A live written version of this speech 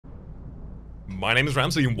My name is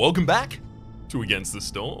Rhapsody and welcome back to Against the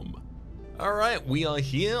Storm. Alright, we are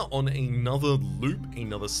here on another loop,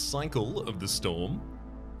 another cycle of the storm,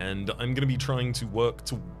 and I'm going to be trying to work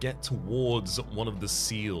to get towards one of the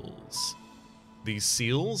seals. These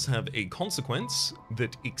seals have a consequence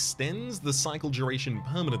that extends the cycle duration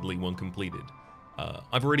permanently when completed.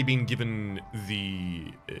 I've already been given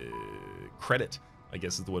the credit, I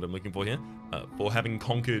guess is the word I'm looking for here, for having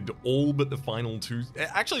conquered all but the final two.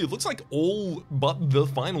 Actually, it looks like all but the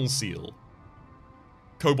final seal.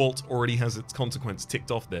 Cobalt already has its consequence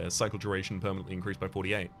ticked off there, cycle duration permanently increased by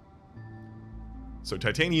 48. So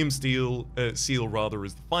titanium seal is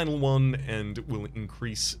the final one and will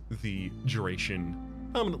increase the duration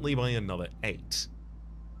permanently by another 8.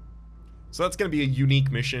 So that's going to be a unique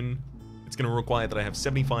mission. It's going to require that I have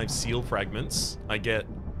 75 seal fragments. I get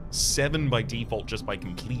 7 by default just by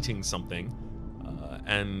completing something.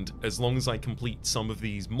 And as long as I complete some of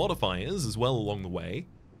these modifiers as well along the way,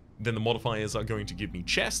 then the modifiers are going to give me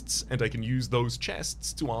chests, and I can use those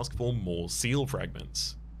chests to ask for more seal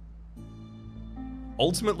fragments.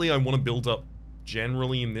 Ultimately, I want to build up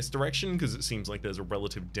generally in this direction because it seems like there's a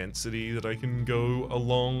relative density that I can go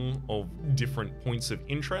along of different points of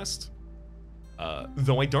interest.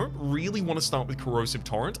 Though I don't really want to start with Corrosive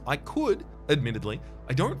Torrent. I could, admittedly.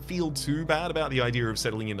 I don't feel too bad about the idea of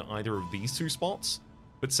settling in either of these two spots,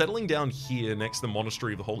 but settling down here next to the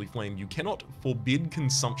Monastery of the Holy Flame, you cannot forbid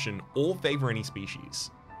consumption or favor any species.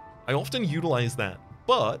 I often utilize that,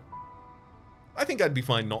 but I think I'd be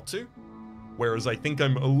fine not to. Whereas I think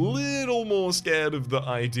I'm a little more scared of the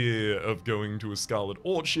idea of going to a Scarlet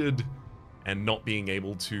Orchard and not being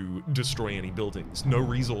able to destroy any buildings. No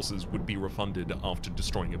resources would be refunded after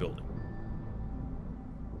destroying a building.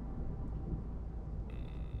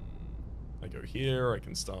 I go here, I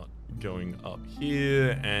can start going up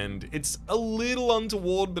here, and it's a little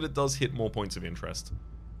untoward, but it does hit more points of interest.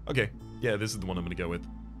 Okay, yeah, this is the one I'm gonna go with.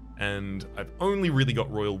 And I've only really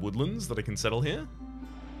got Royal Woodlands that I can settle here,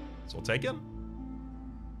 so I'll take it.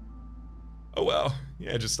 Oh wow,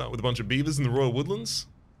 yeah, just start with a bunch of beavers in the Royal Woodlands.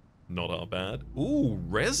 Not all bad. Ooh,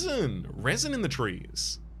 resin! Resin in the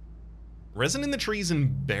trees. Resin in the trees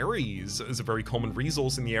and berries is a very common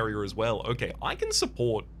resource in the area as well. Okay, I can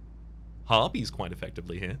support harpies quite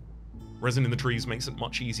effectively here. Resin in the trees makes it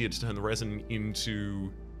much easier to turn the resin into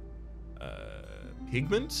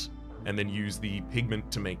pigment, and then use the pigment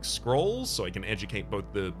to make scrolls, so I can educate both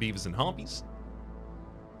the beavers and harpies.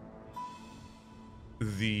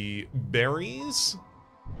 The berries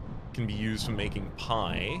can be used for making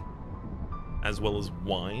pie, as well as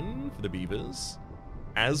wine for the beavers,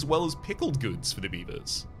 as well as pickled goods for the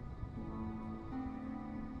beavers.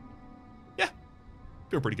 Yeah,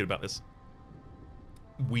 feel pretty good about this.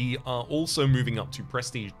 We are also moving up to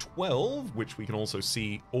Prestige 12, which we can also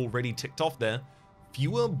see already ticked off there.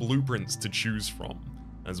 Fewer blueprints to choose from,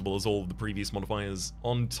 as well as all of the previous modifiers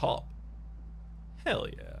on top. Hell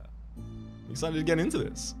yeah. I'm excited to get into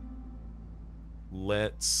this.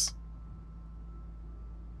 Let's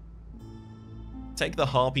take the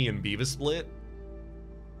Harpy and Beaver split.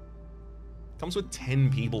 Comes with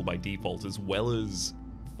 10 people by default, as well as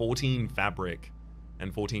 14 fabric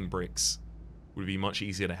and 14 bricks. Would be much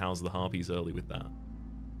easier to house the Harpies early with that.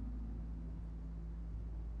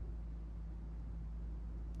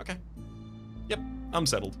 Okay. Yep, I'm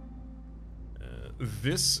settled.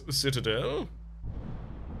 This citadel,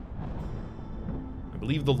 I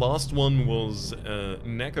believe the last one was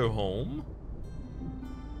Neckoholm,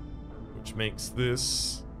 which makes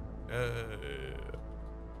this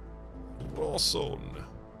Boson.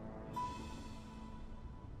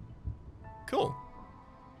 Cool.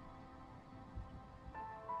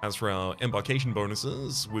 As for our embarkation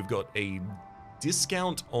bonuses, we've got a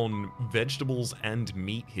discount on vegetables and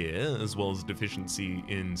meat here, as well as deficiency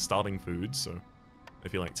in starting food, so I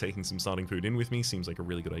feel like taking some starting food in with me seems like a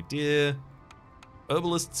really good idea.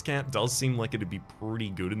 Herbalist's camp does seem like it'd be pretty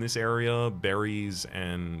good in this area. Berries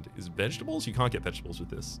and... is vegetables? You can't get vegetables with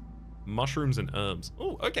this. Mushrooms and herbs.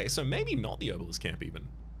 Oh, okay, so maybe not the herbalist camp even.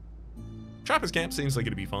 Trapper's camp seems like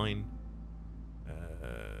it'd be fine.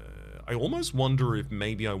 I almost wonder if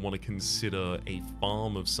maybe I want to consider a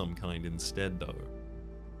farm of some kind instead, though.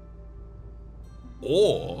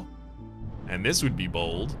 Or, and this would be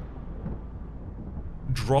bold,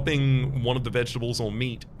 dropping one of the vegetables or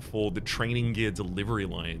meat for the training gear delivery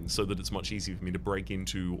line so that it's much easier for me to break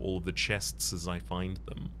into all of the chests as I find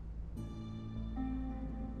them.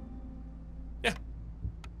 Yeah.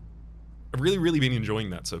 I've really been enjoying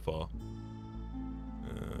that so far.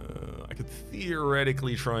 I could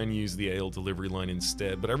theoretically try and use the ale delivery line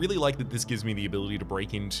instead, but I really like that this gives me the ability to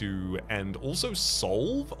break into and also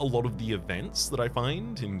solve a lot of the events that I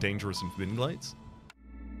find in Dangerous and Forbidden Glades.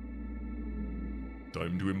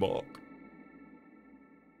 Time to embark.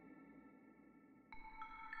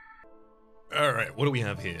 Alright, what do we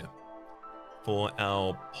have here? For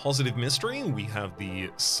our positive mystery, we have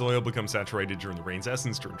the soil becomes saturated during the rain's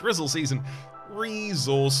essence during drizzle season.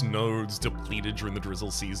 Resource nodes depleted during the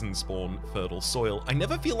drizzle season spawn fertile soil. I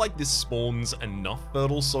never feel like this spawns enough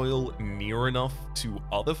fertile soil near enough to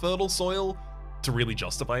other fertile soil to really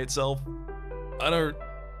justify itself. I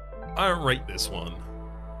don't rate this one,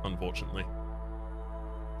 unfortunately.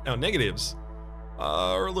 Our negatives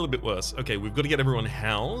are a little bit worse. Okay, we've got to get everyone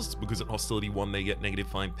housed because at Hostility 1 they get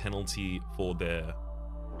 -5 penalty for their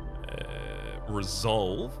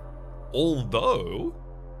resolve. Although,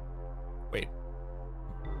 wait.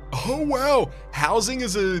 Oh wow! Housing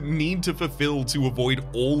is a need to fulfill to avoid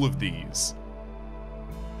all of these.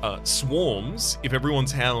 Swarms, if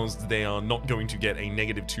everyone's housed, they are not going to get a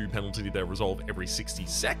 -2 penalty to their resolve every 60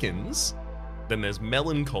 seconds. Then there's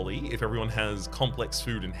Melancholy. If everyone has complex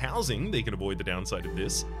food and housing, they can avoid the downside of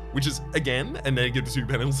this, which is, again, a -2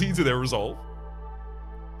 penalty to their resolve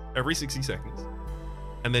every 60 seconds.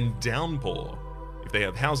 And then Downpour. If they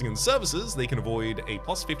have housing and services, they can avoid a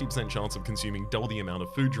plus 50% chance of consuming double the amount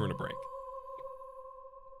of food during a break.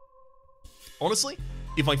 Honestly,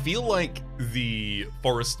 if I feel like the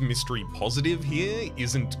Forest Mystery positive here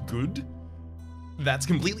isn't good, that's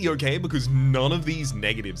completely okay because none of these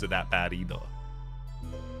negatives are that bad either.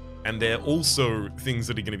 And they're also things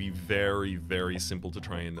that are going to be very, very simple to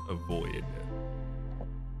try and avoid.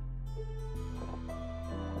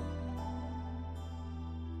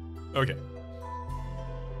 Okay.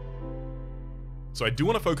 So I do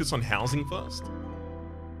want to focus on housing first.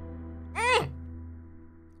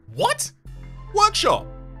 What? Workshop!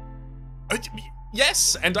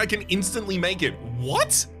 Yes, and I can instantly make it.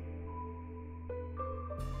 What?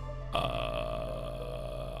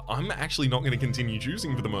 I'm actually not going to continue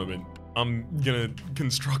choosing for the moment. I'm going to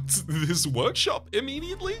construct this workshop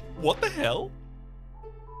immediately? What the hell?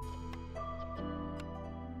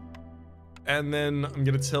 And then I'm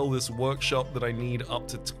going to tell this workshop that I need up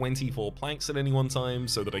to 24 planks at any one time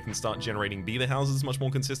so that I can start generating beaver houses much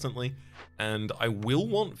more consistently. And I will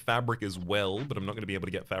want fabric as well, but I'm not going to be able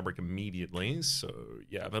to get fabric immediately. So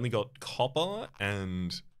yeah, I've only got copper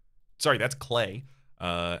and... Sorry, that's clay.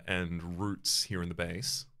 And roots here in the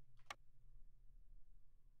base.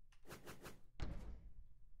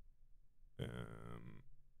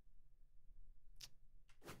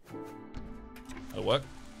 That'll work.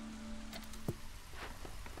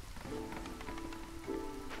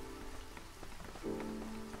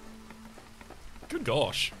 Good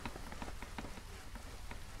gosh.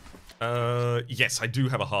 Yes, I do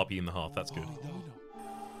have a harpy in the hearth. That's good.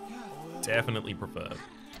 Definitely preferred.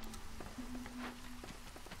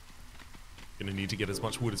 Gonna need to get as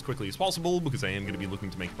much wood as quickly as possible because I am gonna be looking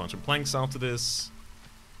to make a bunch of planks after this.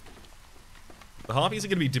 The harpies are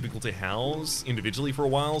gonna be difficult to house individually for a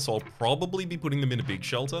while, so I'll probably be putting them in a big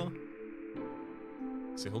shelter.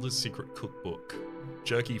 Sihilda's secret cookbook.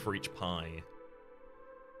 Jerky for each pie.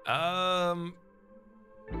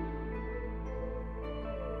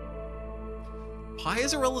 Pie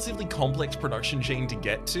is a relatively complex production chain to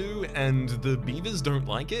get to, and the beavers don't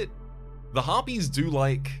like it. The harpies do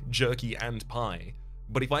like jerky and pie,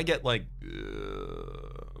 but if I get like,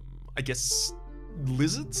 I guess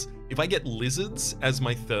lizards? If I get lizards as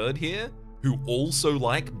my third here, who also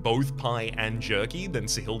like both pie and jerky, then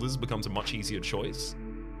Sihilda's becomes a much easier choice.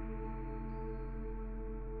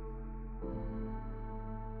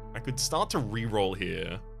 I could start to reroll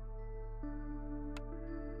here.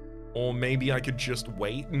 Or maybe I could just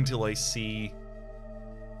wait until I see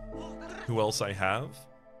who else I have.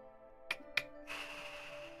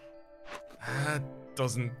 That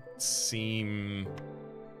doesn't seem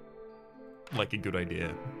like a good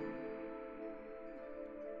idea.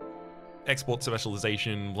 Export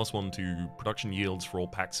specialization, +1 to production yields for all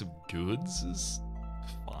packs of goods is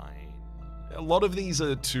fine. A lot of these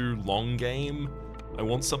are too long game. I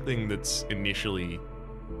want something that's initially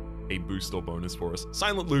a boost or bonus for us.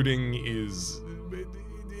 Silent looting is...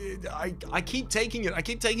 I keep taking it. I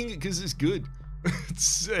keep taking it because it's good.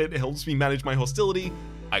 It helps me manage my hostility.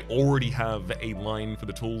 I already have a line for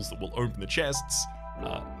the tools that will open the chests.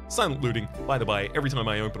 Silent looting, by the by, every time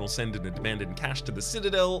I open or send in a demand in cash to the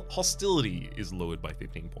Citadel, hostility is lowered by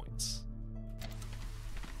 15 points.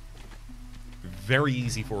 Very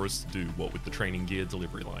easy for us to do, what with the training gear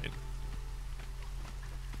delivery line.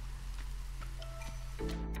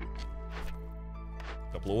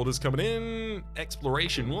 The Couple orders coming in.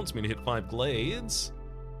 Exploration wants me to hit 5 glades.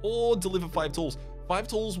 Or deliver 5 tools. 5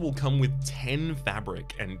 tools will come with 10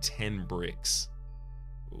 fabric and 10 bricks.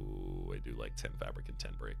 Ooh, I do like 10 fabric and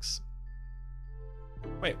 10 bricks.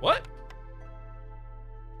 Wait, what?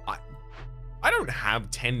 I don't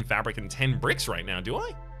have 10 fabric and 10 bricks right now, do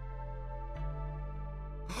I?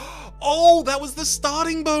 Oh, that was the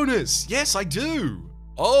starting bonus. Yes, I do.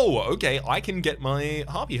 Oh, okay. I can get my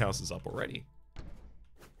harpy houses up already.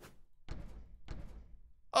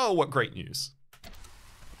 Oh, what great news.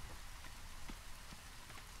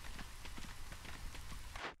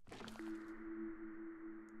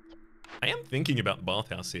 I am thinking about the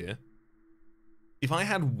bathhouse here. If I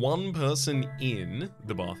had one person in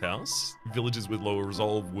the bathhouse, villagers with lower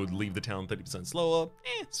resolve would leave the town 30% slower.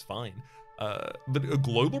 It's fine. But a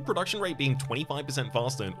global production rate being 25%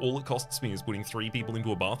 faster and all it costs me is putting 3 people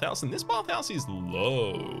into a bathhouse, and this bathhouse is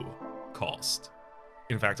low cost.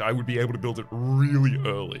 In fact, I would be able to build it really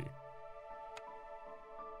early.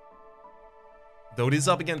 Though it is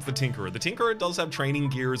up against the Tinkerer. The Tinkerer does have training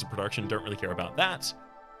gear as a production, don't really care about that.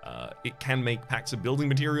 It can make packs of building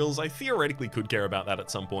materials. I theoretically could care about that at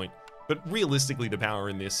some point, but realistically the power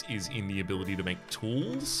in this is in the ability to make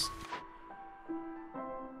tools,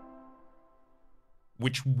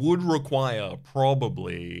 which would require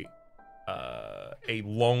probably a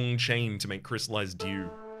long chain to make crystallized dew,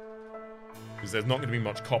 because there's not going to be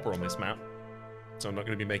much copper on this map, so I'm not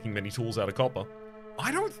going to be making many tools out of copper. I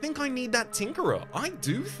don't think I need that Tinkerer. I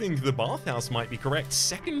do think the bathhouse might be correct.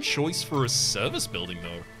 Second choice for a service building,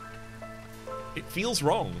 though. It feels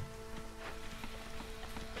wrong.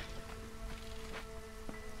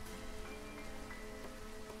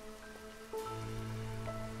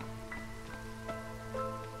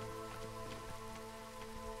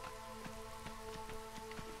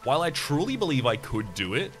 While I truly believe I could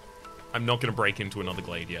do it, I'm not going to break into another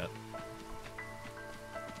glade yet.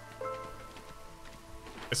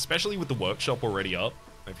 Especially with the workshop already up,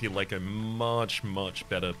 I feel like I'm much, much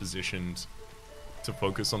better positioned to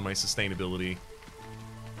focus on my sustainability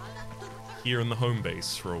here in the home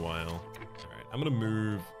base for a while. Alright, I'm gonna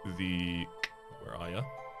move the... Where are ya?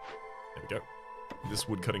 There we go. This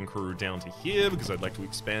woodcutting crew down to here because I'd like to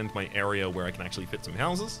expand my area where I can actually fit some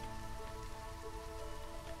houses.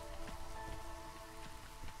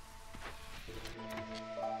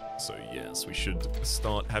 So yes, we should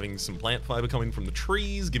start having some plant fiber coming from the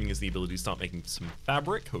trees, giving us the ability to start making some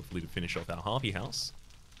fabric, hopefully to finish off our harpy house.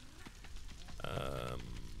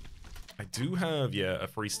 I do have, yeah, a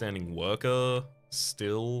freestanding worker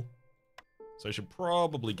still, so I should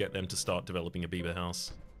probably get them to start developing a beaver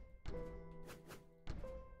house.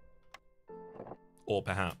 Or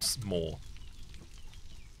perhaps more.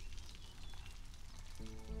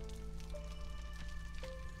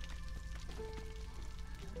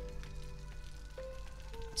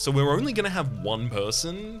 So we're only going to have one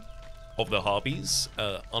person of the harpies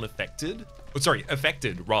unaffected. Oh, sorry,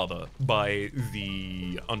 affected, rather, by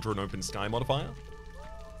the Under an Open Sky modifier.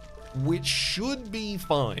 Which should be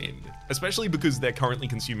fine. Especially because they're currently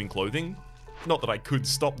consuming clothing. Not that I could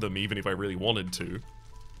stop them even if I really wanted to.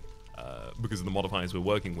 Because of the modifiers we're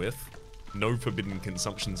working with. No forbidden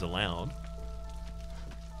consumptions allowed.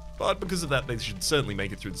 But because of that, they should certainly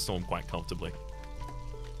make it through the storm quite comfortably.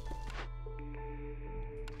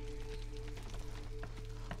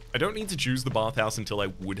 I don't need to choose the bathhouse until I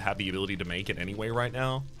would have the ability to make it anyway right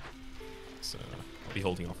now. So, I'll be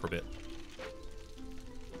holding off for a bit.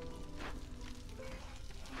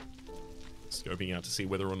 Scoping out to see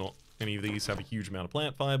whether or not any of these have a huge amount of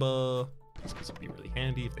plant fiber. Just because it'd be really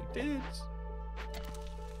handy if they did.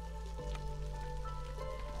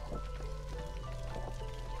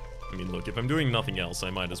 I mean, look, if I'm doing nothing else, I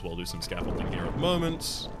might as well do some scaffolding here at the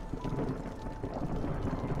moment.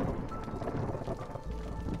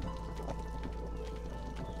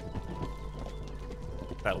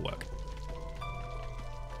 That'll work.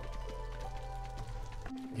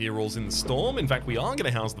 Here rolls in the storm. In fact, we are going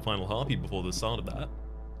to house the final harpy before the start of that.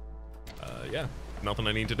 Yeah, nothing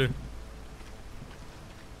I need to do.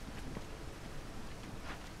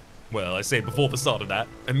 Well, I say before the start of that.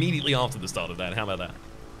 Immediately after the start of that. How about that?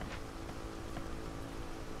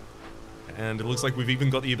 And it looks like we've even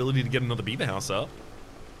got the ability to get another beaver house up.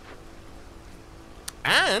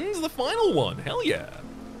 And the final one. Hell yeah.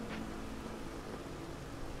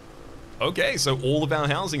 Okay, so all of our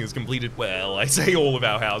housing is completed. Well, I say all of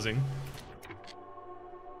our housing.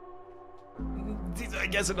 I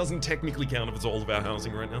guess it doesn't technically count if it's all of our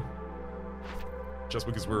housing right now. Just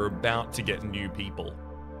because we're about to get new people.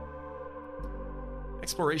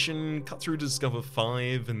 Exploration, cut through to discover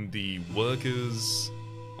 5, and the workers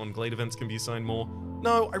on glade events can be assigned more.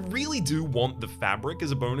 No, I really do want the fabric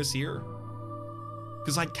as a bonus here.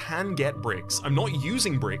 Because I can get bricks. I'm not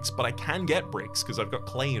using bricks, but I can get bricks because I've got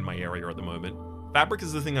clay in my area at the moment. Fabric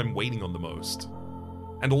is the thing I'm waiting on the most.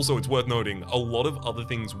 And also, it's worth noting, a lot of other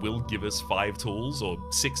things will give us 5 tools, or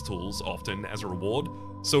 6 tools often, as a reward.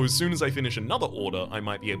 So as soon as I finish another order, I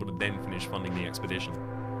might be able to then finish funding the expedition.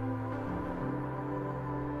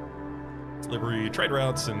 Delivery, trade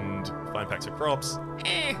routes, and 5 packs of crops.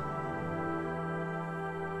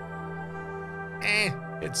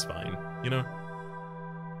 It's fine, you know?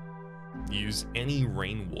 Use any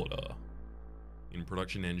rainwater in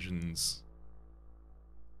production engines.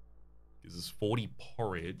 Gives us 40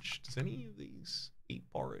 porridge. Does any of these eat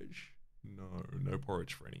porridge? No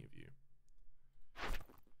porridge for any of you.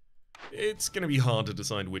 It's gonna be hard to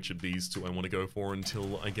decide which of these two I want to go for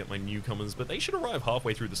until I get my newcomers, but they should arrive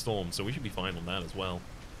halfway through the storm, so we should be fine on that as well.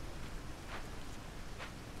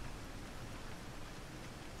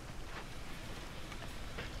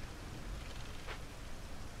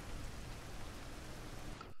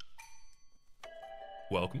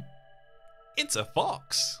 Welcome. It's a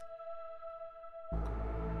fox! I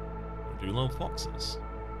do love foxes.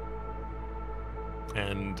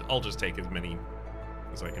 And I'll just take as many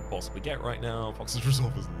as I can possibly get right now. Fox's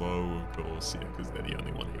resolve is low, of course, yeah, because they're the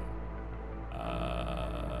only one here.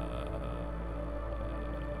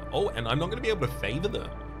 Oh, and I'm not going to be able to favor them.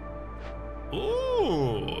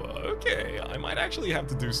 Ooh, okay. I might actually have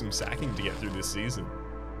to do some sacking to get through this season.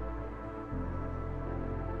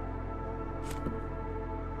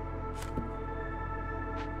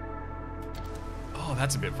 Oh,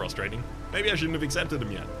 that's a bit frustrating. Maybe I shouldn't have accepted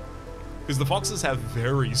them yet. Because the foxes have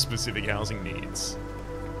very specific housing needs.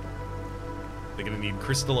 They're going to need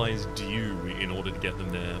crystallized dew in order to get them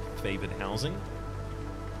their favored housing.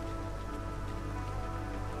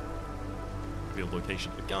 Field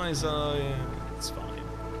location for geyser, yeah, it's fine.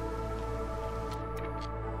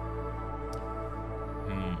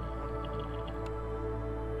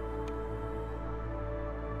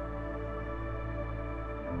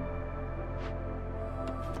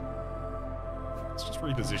 Let's just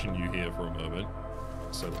reposition you here for a moment,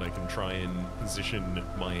 so that I can try and position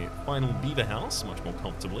my final beaver house much more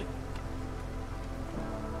comfortably.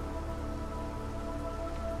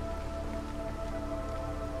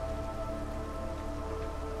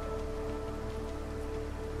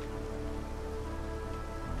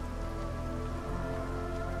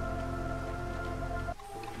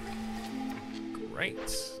 Great.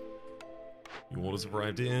 New orders have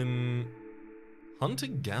arrived in.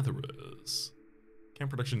 Hunter-gatherers. Camp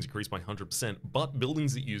productions increased by 100%, but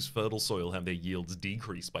buildings that use fertile soil have their yields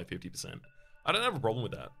decreased by 50%. I don't have a problem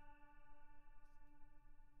with that.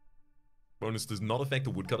 Bonus does not affect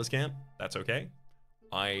the woodcutter's camp. That's okay.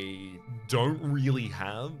 I don't really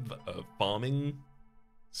have a farming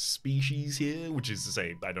species here, which is to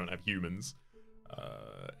say I don't have humans.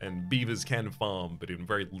 And beavers can farm, but in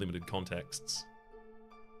very limited contexts.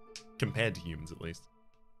 Compared to humans, at least.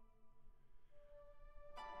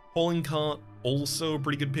 Hauling cart, also a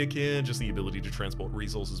pretty good pick here, just the ability to transport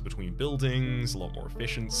resources between buildings, a lot more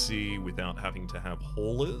efficiency without having to have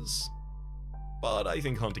haulers. But I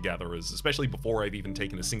think hunter-gatherers, especially before I've even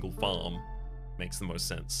taken a single farm, makes the most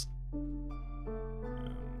sense.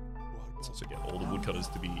 Let's also get all the woodcutters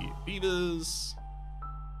to be beavers.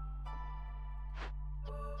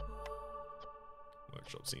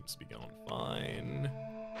 Workshop seems to be going fine.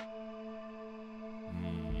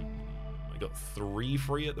 I got 3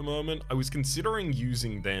 free at the moment. I was considering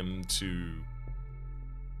using them to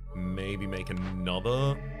maybe make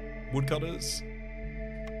another woodcutters,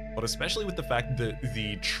 but especially with the fact that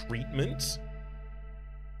the treatment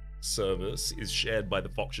service is shared by the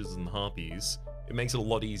foxes and the harpies, it makes it a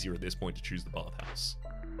lot easier at this point to choose the bathhouse.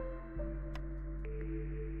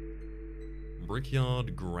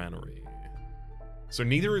 Brickyard Granary. So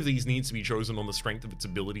neither of these needs to be chosen on the strength of its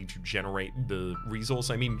ability to generate the resource.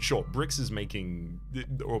 I mean, sure, Bricks is making,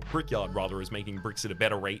 or Brickyard rather, is making bricks at a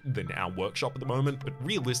better rate than our workshop at the moment, but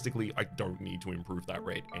realistically, I don't need to improve that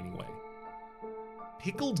rate anyway.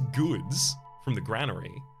 Pickled goods from the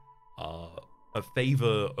granary are a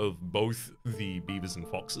favor of both the beavers and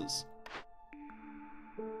foxes.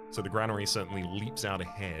 So the granary certainly leaps out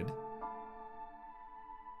ahead.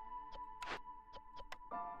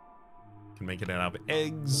 Can make it out of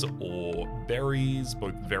eggs or berries,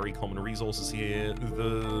 both very common resources here.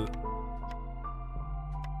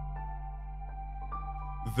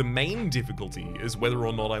 The main difficulty is whether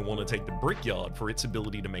or not I want to take the brickyard for its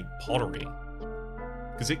ability to make pottery.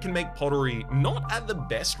 Because it can make pottery not at the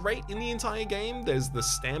best rate in the entire game. There's the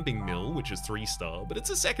stamping mill, which is 3-star, but it's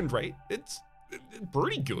a second rate. It's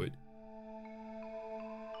pretty good.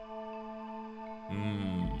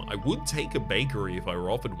 I would take a bakery if I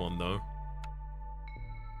were offered one, though.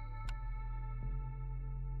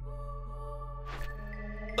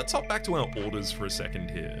 Let's hop back to our orders for a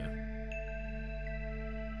second here.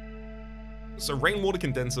 So rainwater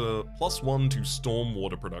condenser, +1 to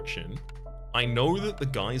stormwater production. I know that the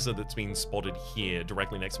geyser that's been spotted here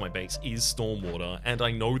directly next to my base is stormwater, and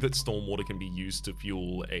I know that stormwater can be used to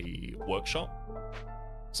fuel a workshop.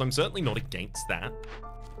 So I'm certainly not against that.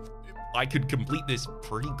 I could complete this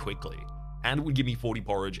pretty quickly, and it would give me 40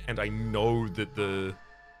 porridge, and I know that the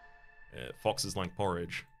foxes like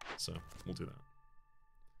porridge, so we'll do that.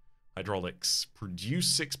 Hydraulics, produce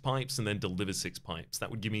 6 pipes and then deliver 6 pipes. That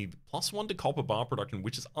would give me +1 to copper bar production,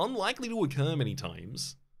 which is unlikely to occur many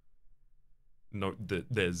times. Note that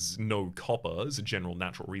there's no copper as a general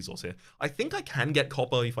natural resource here. I think I can get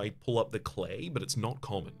copper if I pull up the clay, but it's not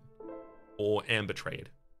common. Or amber trade.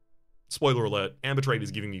 Spoiler alert, amber trade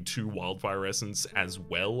is giving me 2 wildfire essence as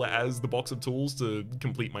well as the box of tools to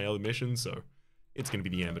complete my other mission, so it's going to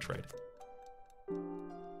be the amber trade.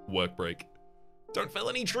 Work break. Don't fell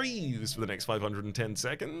any trees for the next 510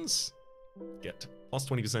 seconds. Get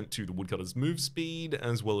 +20% to the woodcutter's move speed,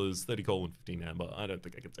 as well as 30 coal and 15 amber. I don't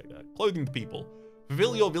think I can take that. Clothing the people.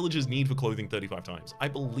 Fulfill your village's need for clothing 35 times. I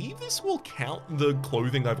believe this will count the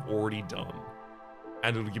clothing I've already done.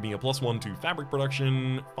 And it'll give me a +1 to fabric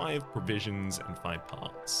production, 5 provisions, and 5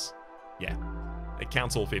 parts. Yeah, it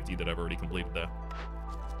counts all 50 that I've already completed there.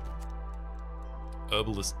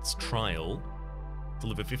 Herbalist's Trial.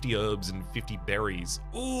 Deliver 50 herbs and 50 berries.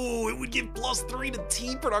 Ooh, it would give +3 to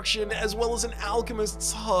tea production as well as an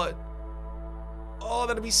alchemist's hut. Oh,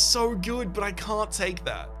 that'd be so good, but I can't take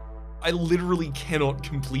that. I literally cannot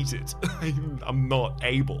complete it. I'm not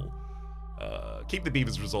able. Keep the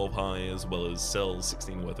beaver's resolve high as well as sell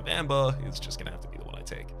 16 worth of amber. It's just gonna have to be the one I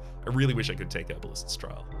take. I really wish I could take Herbalist's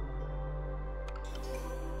Trial.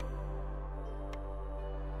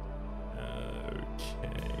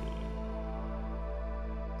 Okay.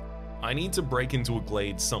 I need to break into a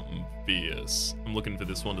glade something fierce. I'm looking for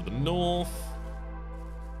this one to the north.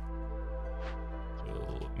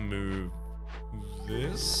 We'll move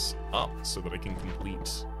this up so that I can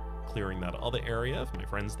complete clearing that other area for my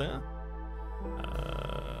friends there.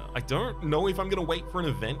 I don't know if I'm gonna wait for an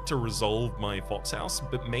event to resolve my fox house,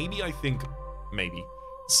 but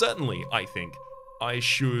certainly I think I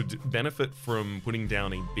should benefit from putting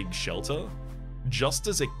down a big shelter just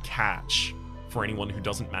as a catch for anyone who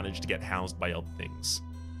doesn't manage to get housed by other things.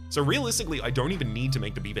 So realistically, I don't even need to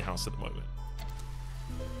make the beaver house at the moment.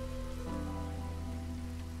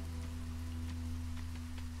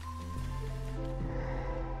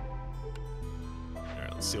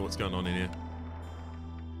 Alright, let's see what's going on in here.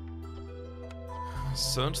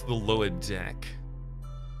 Search the lower deck.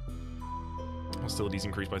 Hostilities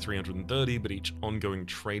increase by 330, but each ongoing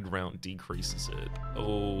trade route decreases it.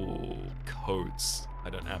 Oh, coats. I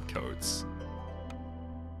don't have coats.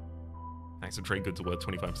 Packs of trade goods are worth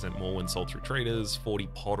 25% more when sold through traders, 40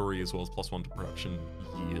 pottery as well as +1 to production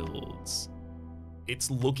yields. It's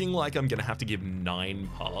looking like I'm gonna have to give 9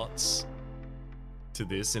 parts to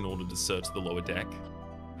this in order to search the lower deck.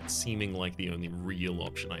 It's seeming like the only real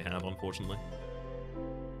option I have, unfortunately.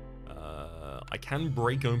 I can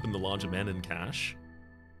break open the larger Manon cache.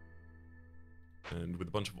 And with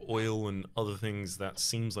a bunch of oil and other things, that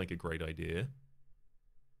seems like a great idea.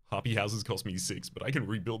 Harpy houses cost me 6, but I can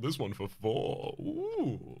rebuild this one for 4.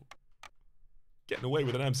 Ooh. Getting away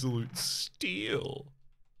with an absolute steal.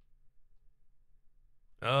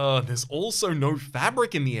 There's also no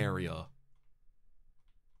fabric in the area.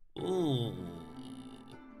 Ooh.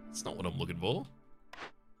 That's not what I'm looking for.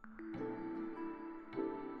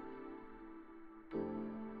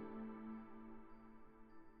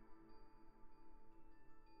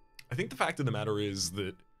 I think the fact of the matter is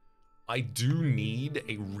that I do need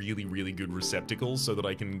a really, really good receptacle so that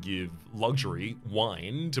I can give luxury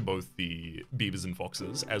wine to both the beavers and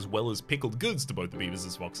foxes, as well as pickled goods to both the beavers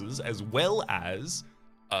and foxes, as well as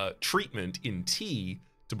treatment in tea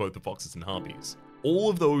to both the foxes and harpies. All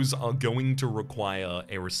of those are going to require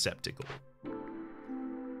a receptacle.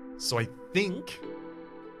 So I think,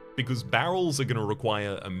 because barrels are going to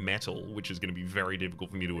require a metal, which is going to be very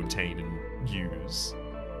difficult for me to obtain and use,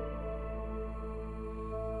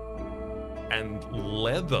 and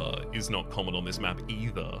leather is not common on this map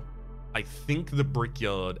either, I think the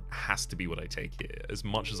brickyard has to be what I take here, as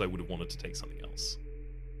much as I would have wanted to take something else.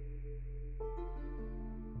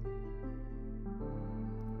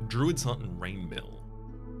 Druid's Hut and Rain Mill.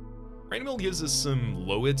 Rain Mill gives us some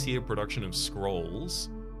lower tier production of scrolls.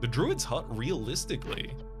 The Druid's Hut,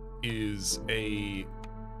 realistically, is a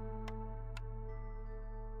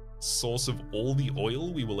source of all the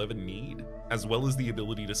oil we will ever need, as well as the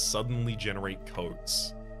ability to suddenly generate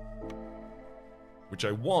coats. Which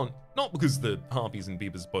I want, not because the harpies and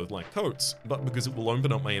beavers both like coats, but because it will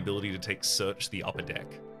open up my ability to take search the upper deck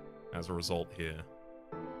as a result here.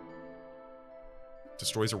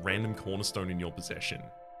 Destroys a random cornerstone in your possession.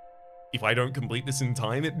 If I don't complete this in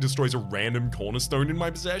time, it destroys a random cornerstone in my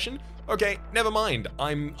possession? Okay, never mind.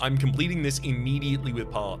 I'm completing this immediately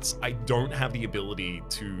with parts. I don't have the ability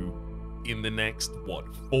to, in the next,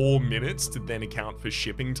 4 minutes, to then account for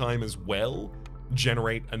shipping time as well,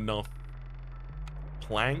 generate enough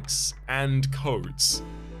planks and coats.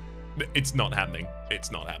 It's not happening.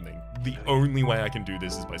 It's not happening. The only way I can do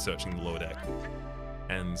this is by searching the lower deck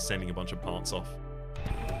and sending a bunch of parts off.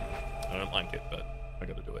 I don't like it, but I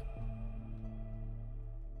gotta do it.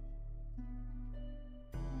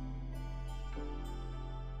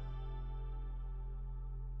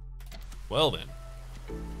 Well then.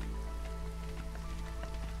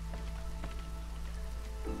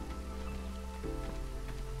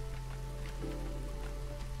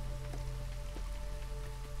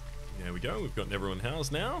 There we go, we've got everyone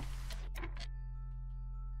housed now.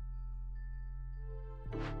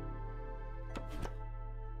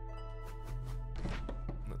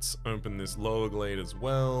 Let's open this lower glade as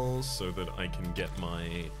well so that I can get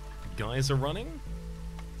my geyser running.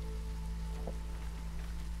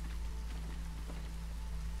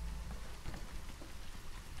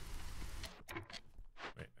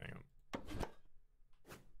 Wait, hang on.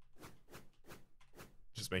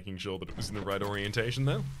 Just making sure that it was in the right orientation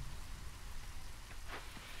there.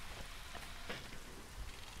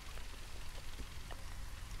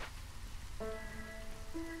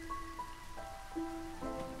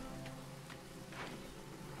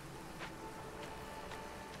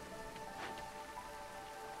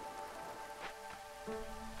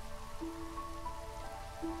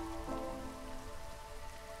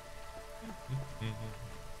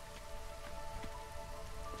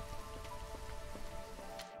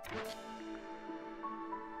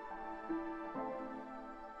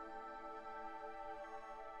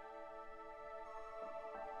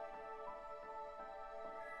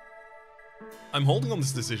 I'm holding on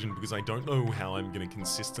this decision because I don't know how I'm going to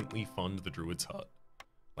consistently fund the Druid's Hut.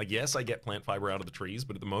 Like, yes, I get plant fiber out of the trees,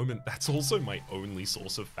 but at the moment, that's also my only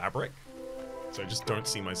source of fabric. So I just don't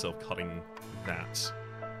see myself cutting that.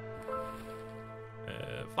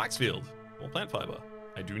 Flax field, or plant fiber.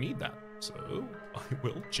 I do need that, so I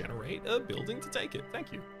will generate a building to take it.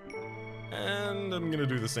 Thank you. And I'm going to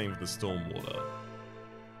do the same for the stormwater.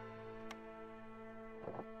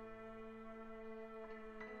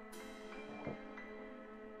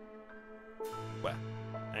 Where?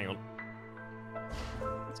 Hang on.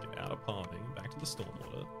 Let's get out of parting, back to the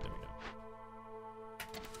stormwater. There we go.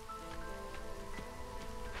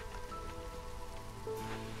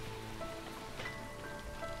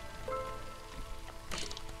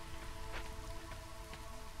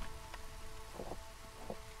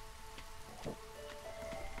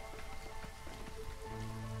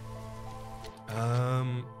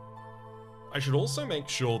 I should also make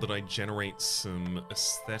sure that I generate some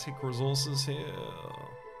aesthetic resources here.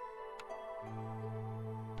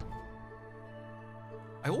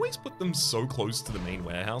 I always put them so close to the main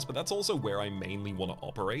warehouse, but that's also where I mainly want to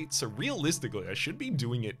operate, so realistically, I should be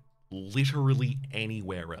doing it literally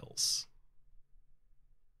anywhere else.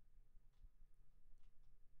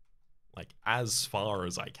 Like, as far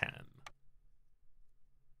as I can.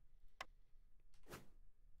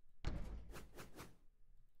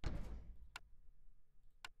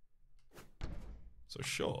 So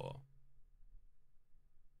sure.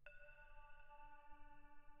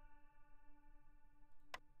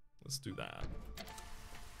 Let's do that.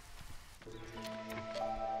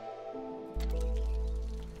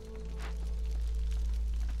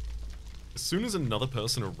 As soon as another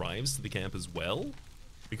person arrives to the camp as well,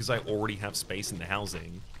 because I already have space in the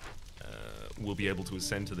housing, we'll be able to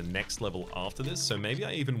ascend to the next level after this, so maybe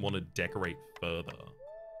I even want to decorate further.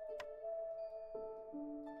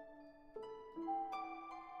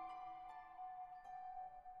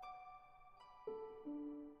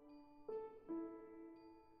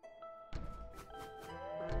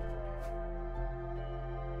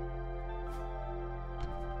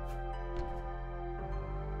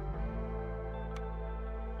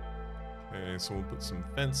 So we'll put some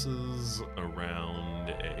fences around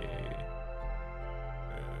a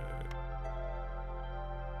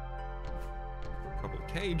couple of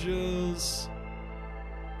cages.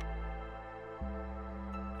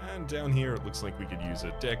 And down here it looks like we could use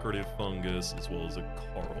a decorative fungus as well as a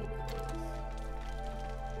coral growth.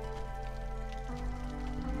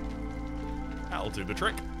 That'll do the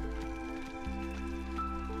trick.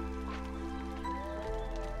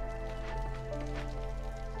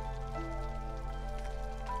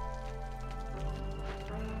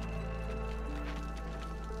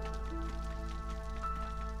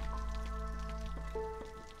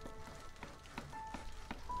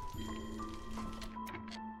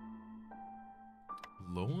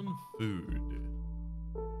 low on food.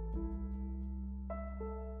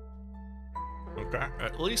 Okay,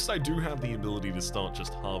 at least I do have the ability to start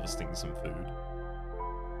just harvesting some food.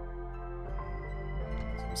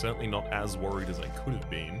 I'm certainly not as worried as I could have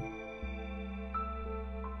been.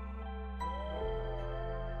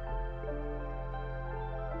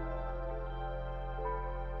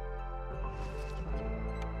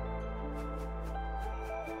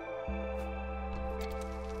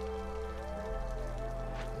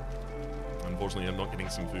 Unfortunately, I'm not getting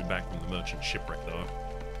some food back from the merchant shipwreck, though.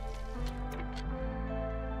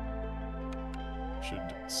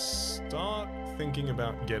 Should start thinking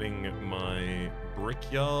about getting my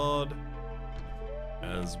brickyard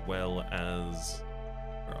as well as,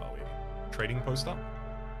 where are we? Trading post up?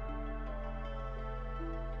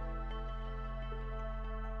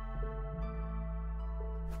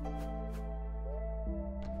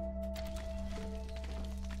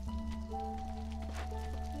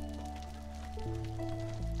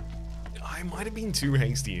 I might have been too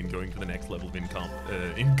hasty in going for the next level of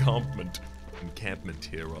encampment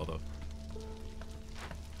here, rather.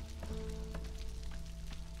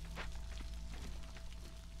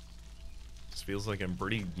 Just feels like I'm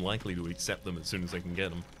pretty likely to accept them as soon as I can get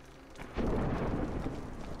them.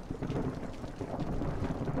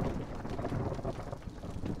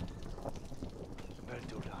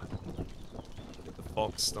 The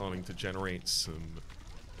fox starting to generate some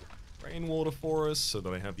rainwater for us so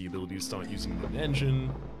that I have the ability to start using an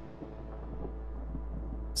engine.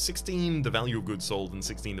 16 the value of goods sold and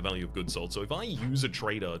 16 the value of goods sold. So if I use a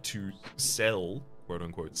trader to sell, quote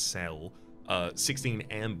unquote sell, 16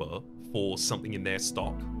 amber for something in their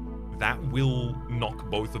stock, that will knock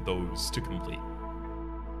both of those to complete.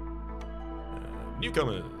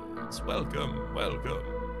 Newcomers, welcome, welcome.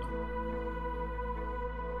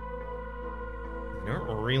 I don't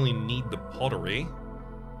really need the pottery.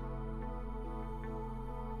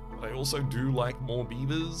 I also do like more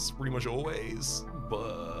beavers, pretty much always,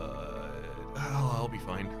 but I'll be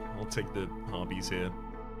fine. I'll take the harpies here.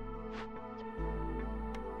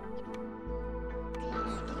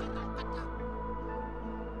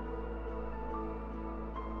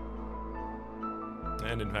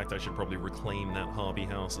 And in fact, I should probably reclaim that harpy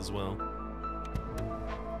house as well.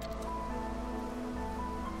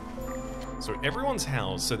 So everyone's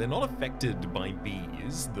housed, so they're not affected by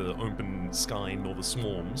bees, the open sky, nor the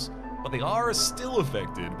swarms, but they are still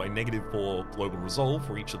affected by -4 global resolve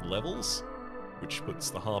for each of the levels, which puts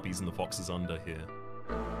the harpies and the foxes under here.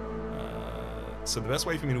 So the best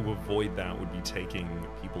way for me to avoid that would be taking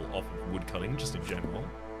people off of woodcutting, just in general.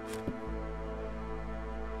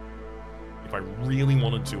 If I really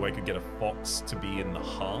wanted to, I could get a fox to be in the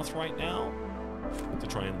hearth right now, to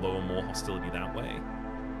try and lower more hostility that way.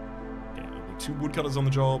 2 woodcutters on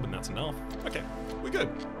the job, and that's enough. Okay, we're good.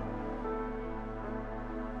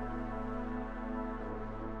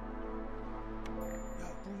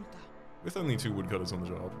 With only 2 woodcutters on the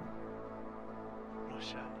job.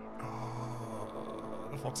 Oh,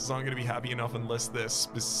 the foxes aren't going to be happy enough unless they're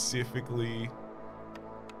specifically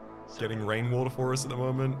getting rainwater for us at the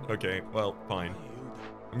moment. Okay, well, fine.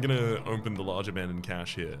 I'm going to open the large abandoned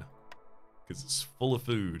cache here, because it's full of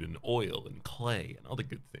food and oil and clay and other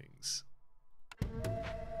good things.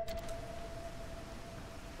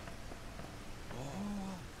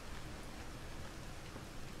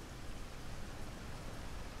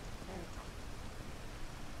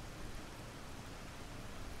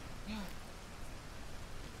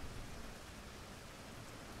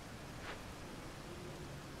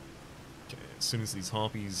 Okay, as soon as these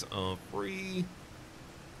harpies are free,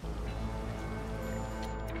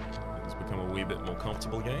 things become a wee bit more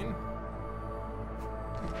comfortable again.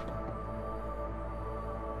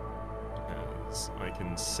 I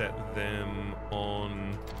can set them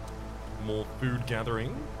on more food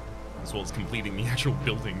gathering, as well as completing the actual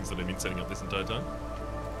buildings that I've been setting up this entire time.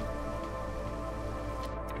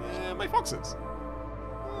 My foxes.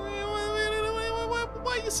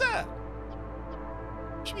 Why are you sad?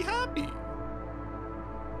 You should be happy.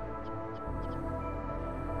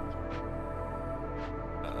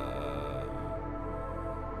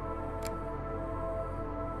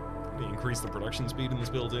 Increase the production speed in this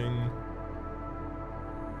building.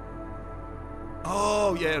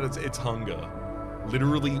 Oh, yeah, it's hunger.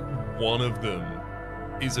 Literally, one of them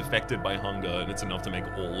is affected by hunger, and it's enough to make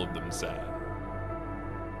all of them sad.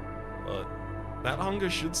 But that hunger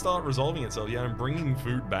should start resolving itself. Yeah, I'm bringing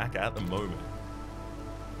food back at the moment.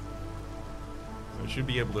 So I should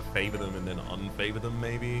be able to favor them and then unfavor them,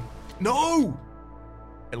 maybe. No!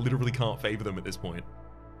 I literally can't favor them at this point.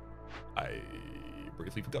 I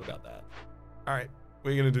briefly forgot about that. Alright,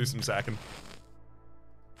 we're gonna do some sacking.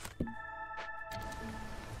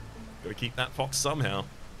 Gotta keep that fox somehow.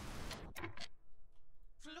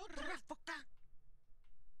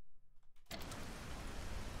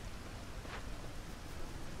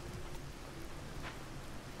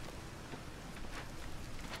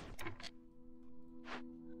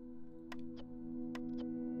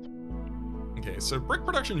 Okay, so brick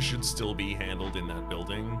production should still be handled in that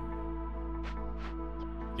building.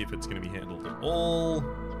 If it's going to be handled at all.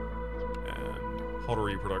 And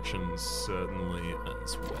pottery production certainly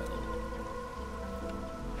as well.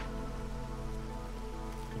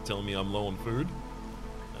 You're telling me I'm low on food?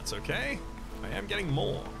 That's okay. I am getting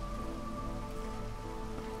more.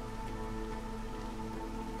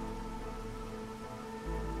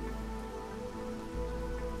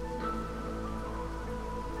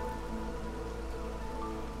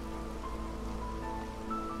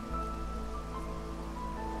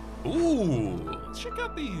 Ooh, let's check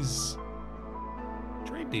out these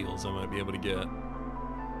trade deals I might be able to get.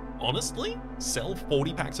 Honestly, sell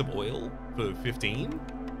 40 packs of oil for 15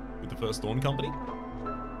 with the First Dawn Company.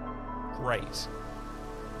 Great.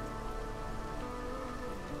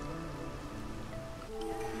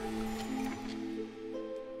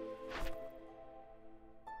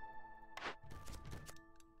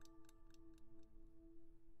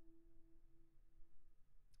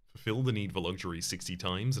 Fulfill the need for luxury 60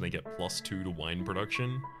 times and I get +2 to wine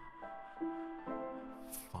production.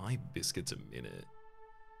 5 biscuits a minute.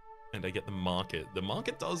 And I get the market. The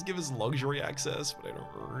market does give us luxury access, but I don't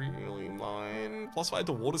really mind. +5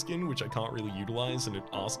 to water skin, which I can't really utilize, and it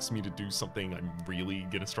asks me to do something I'm really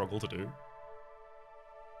gonna struggle to do.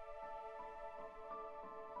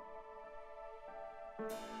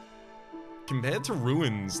 Compared to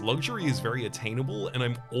ruins, luxury is very attainable, and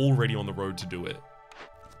I'm already on the road to do it.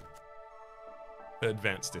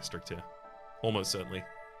 Advanced district here. Almost certainly.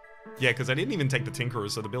 Yeah, because I didn't even take the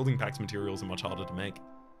tinkerers, so the building packs materials are much harder to make.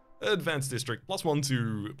 Advanced district, +1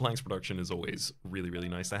 to planks production is always really, really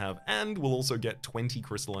nice to have. And we'll also get 20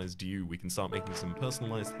 crystallized dew. We can start making some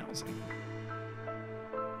personalized housing.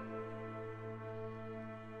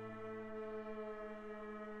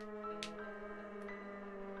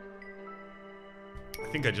 I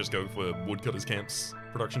think I just go for woodcutters camps.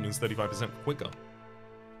 Production is 35% quicker.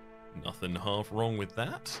 Nothing half wrong with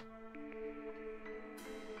that.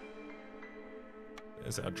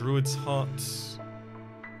 There's our druid's hut.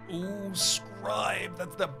 Ooh, scribe.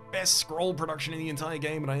 That's the best scroll production in the entire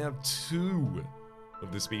game, and I have 2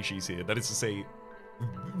 of the species here. That is to say,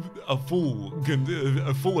 a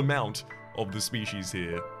full amount of the species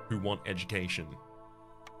here who want education.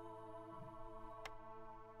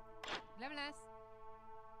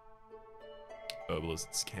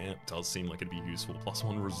 Herbalist's camp does seem like it'd be useful.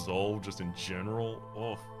 +1 resolve just in general.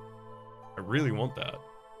 Oh, I really want that.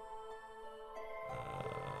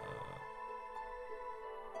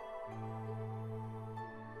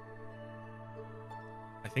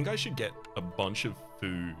 I think I should get a bunch of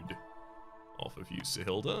food off of you,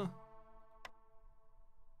 Sahilda.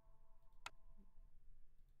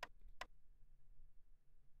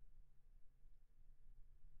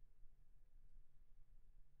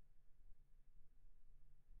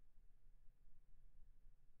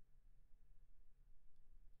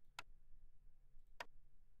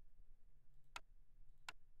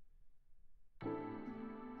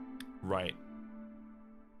 Right.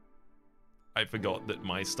 I forgot that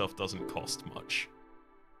my stuff doesn't cost much.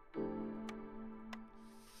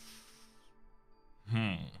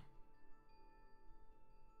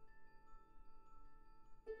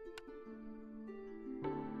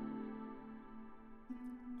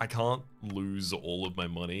 I can't lose all of my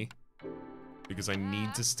money because I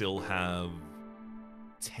need to still have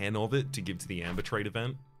 10 of it to give to the Amber Trade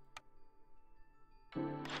event.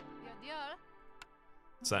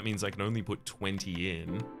 So that means I can only put 20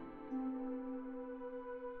 in.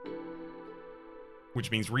 Which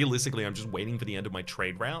means realistically I'm just waiting for the end of my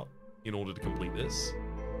trade route in order to complete this.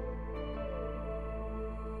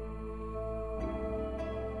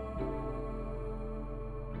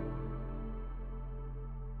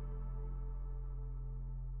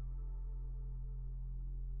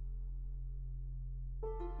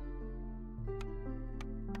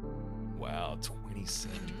 Wow,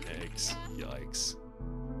 27 eggs. Yikes.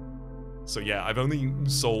 So yeah, I've only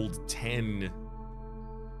sold 10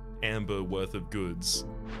 amber worth of goods,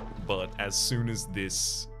 but as soon as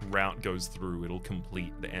this route goes through, it'll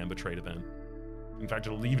complete the amber trade event. In fact,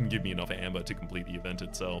 it'll even give me enough amber to complete the event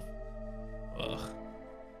itself. Ugh.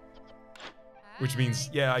 Which means,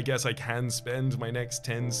 yeah, I guess I can spend my next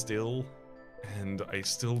 10 still, and I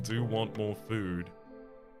still do want more food.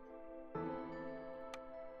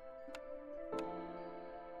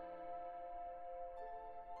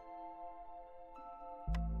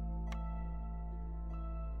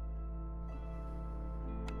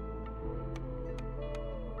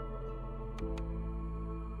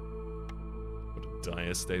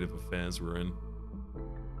 dire state of affairs we're in.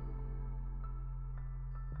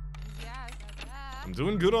 I'm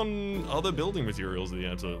doing good on other building materials at the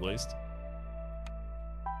absolute least.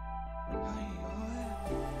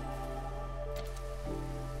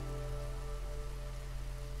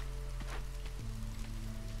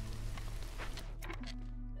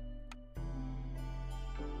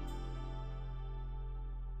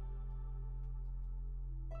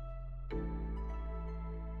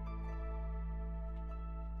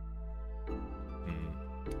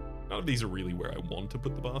 None of these are really where I want to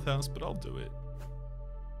put the bathhouse, but I'll do it.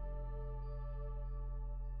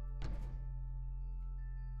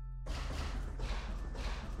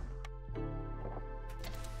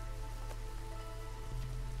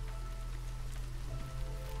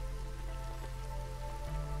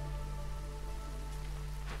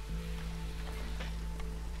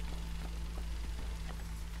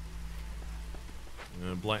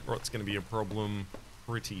 Black rot's going to be a problem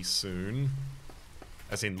pretty soon.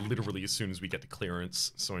 As in, literally as soon as we get to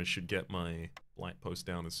clearance, so I should get my blight post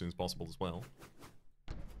down as soon as possible as well.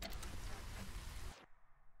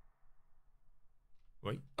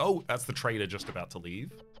 Wait. Oh, that's the trader just about to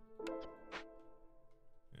leave.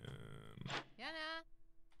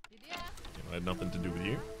 I had nothing to do with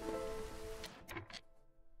you.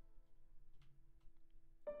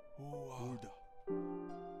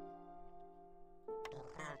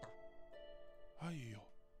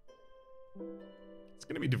 It's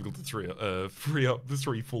going to be difficult to free up the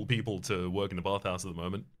 3 full people to work in the bathhouse at the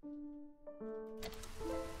moment.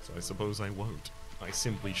 So I suppose I won't. I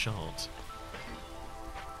simply shan't.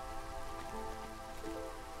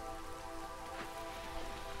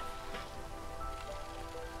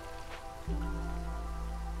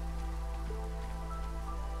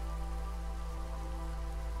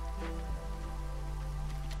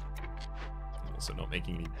 I'm also not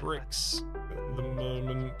making any bricks at the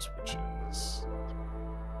moment, which is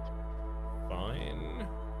fine.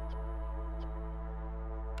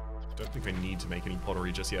 Don't think I need to make any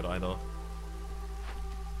pottery just yet either.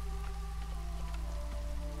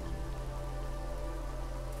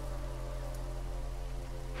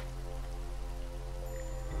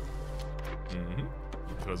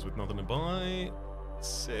 Because with nothing to buy,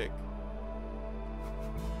 sick.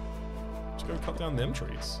 Just go cut down them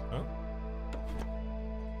trees, huh?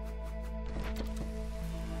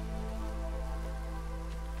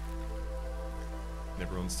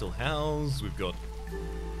 Everyone's still housed. We've got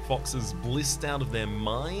foxes blissed out of their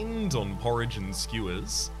mind on porridge and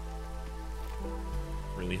skewers.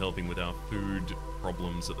 Really helping with our food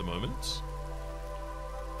problems at the moment.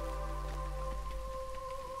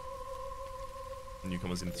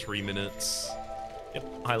 Newcomers in 3 minutes.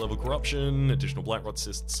 Yep, high-level corruption, additional black rot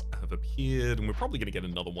cysts have appeared, and we're probably going to get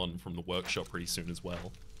another one from the workshop pretty soon as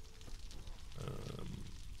well.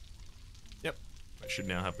 Yep, I should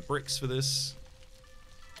now have the bricks for this.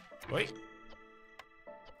 Wait.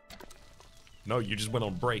 No, you just went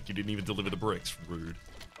on break. You didn't even deliver the bricks. Rude.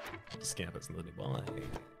 Scamp has nothing to buy.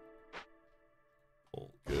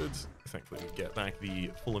 All good. Thankfully, we get back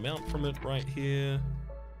the full amount from it right here.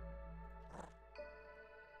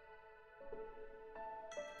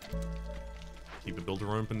 Keep the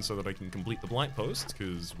builder open so that I can complete the blight post,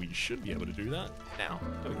 because we should be able to do that now.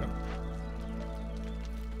 There we go.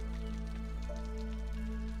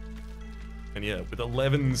 And yeah, with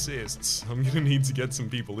 11 cysts, I'm gonna need to get some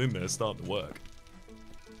people in there starting to work.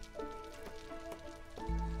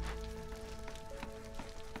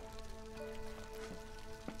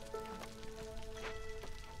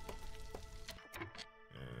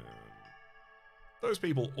 Those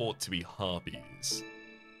people ought to be harpies.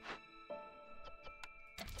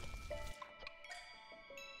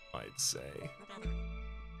 I'd say.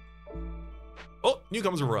 Oh,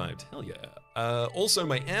 newcomers arrived. Hell yeah. Also,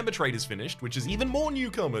 my amber trade is finished, which is even more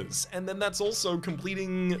newcomers. And then that's also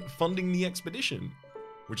completing funding the expedition,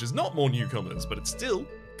 which is not more newcomers, but it's still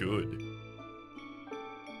good.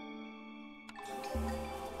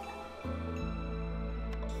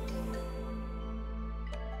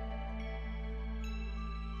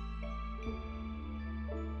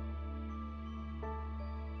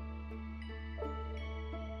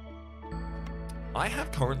 I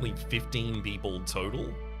have currently 15 people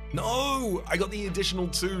total. No! I got the additional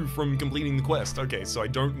 2 from completing the quest. Okay, so I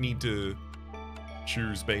don't need to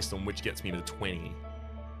choose based on which gets me to 20.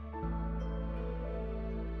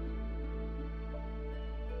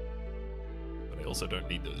 But I also don't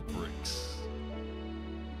need those bricks.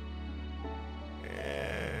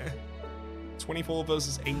 24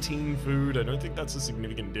 versus 18 food. I don't think that's a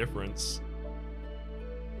significant difference.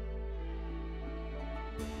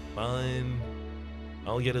 Fine.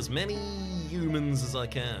 I'll get as many humans as I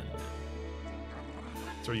can.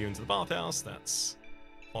 Throw you into the bathhouse. That's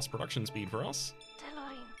plus production speed for us.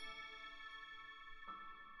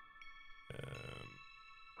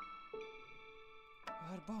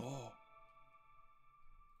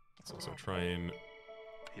 Let's also try and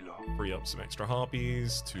free up some extra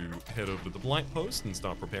harpies to head over to the Blight Post and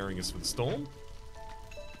start preparing us for the storm.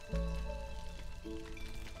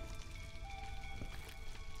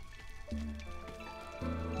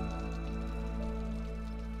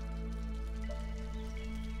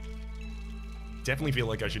 Definitely feel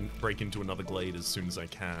like I should break into another glade as soon as I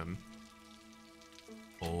can.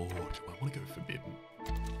 Oh, do I want to go Forbidden?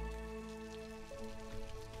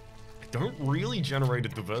 I don't really generate a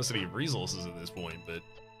diversity of resources at this point, but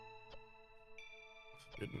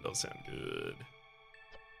Forbidden does sound good.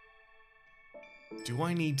 Do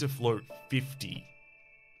I need to float 50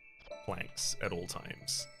 planks at all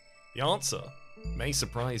times? The answer may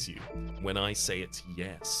surprise you when I say it's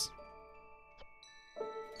yes.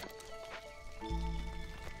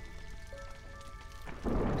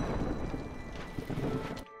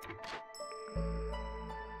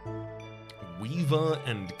 Weaver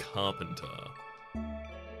and Carpenter.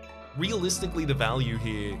 Realistically, the value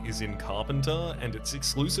here is in Carpenter, and it's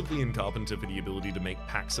exclusively in Carpenter for the ability to make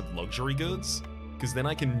packs of luxury goods, because then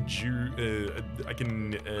I can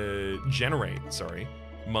generate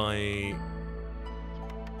my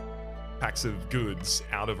packs of goods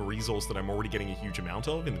out of a resource that I'm already getting a huge amount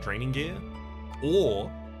of in the training gear,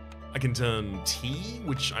 or I can turn tea,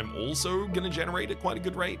 which I'm also going to generate at quite a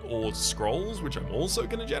good rate, or scrolls, which I'm also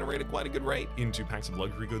going to generate at quite a good rate, into packs of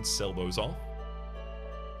luxury goods, sell those off.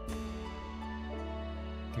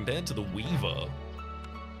 Compared to the Weaver,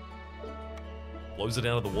 blows it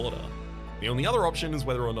out of the water. The only other option is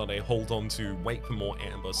whether or not I hold on to wait for more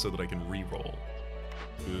amber so that I can reroll.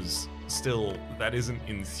 Because still, that isn't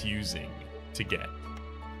enthusing to get.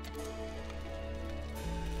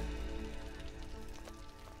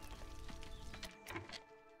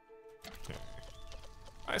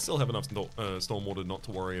 I still have enough stormwater not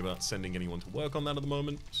to worry about sending anyone to work on that at the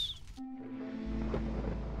moment.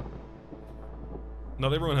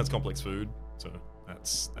 Not everyone has complex food, so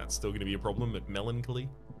that's still going to be a problem at Melancholy.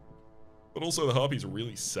 But also the harpies are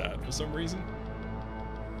really sad for some reason.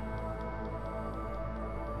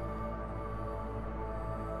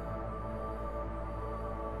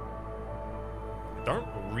 I don't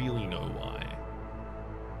really know why.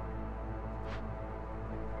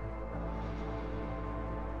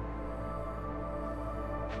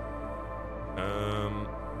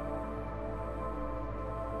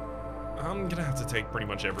 I'm gonna have to take pretty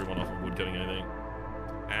much everyone off of woodcutting, I think,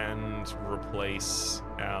 and replace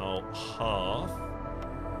our hearth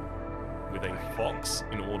with a fox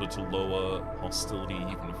in order to lower hostility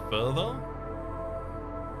even further.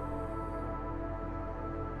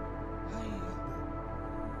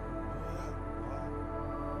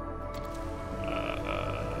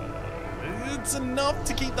 It's enough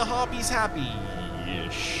to keep the harpies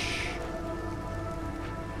happy-ish.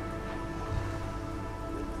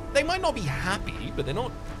 They might not be happy, but they're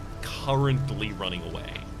not currently running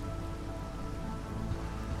away.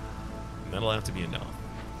 And that'll have to be enough.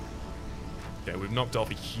 Okay, we've knocked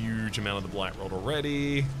off a huge amount of the Blight Rod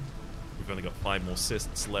already. We've only got 5 more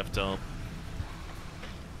cysts left up.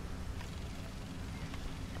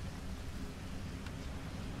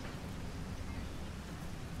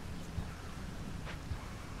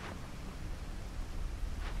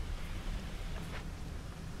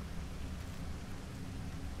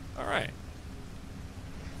 Alright.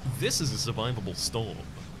 This is a survivable storm.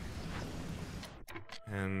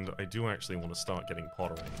 And I do actually want to start getting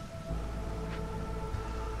pottery.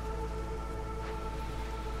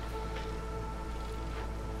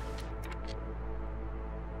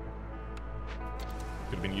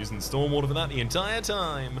 Could have been using stormwater for that the entire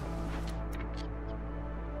time.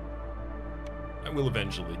 I will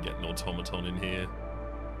eventually get an automaton in here.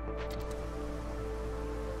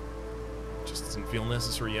 Just doesn't feel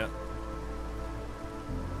necessary yet.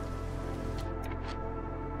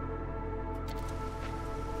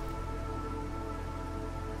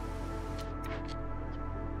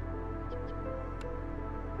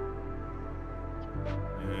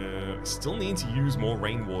 Still need to use more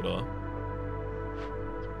rainwater.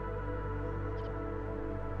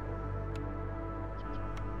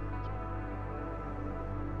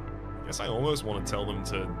 I guess I almost want to tell them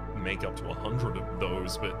to make up to 100 of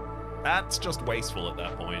those, but that's just wasteful at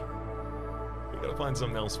that point. We gotta find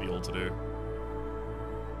something else for y'all to do.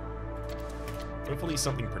 Hopefully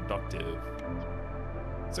something productive.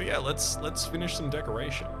 So yeah, let's finish some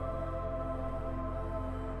decoration.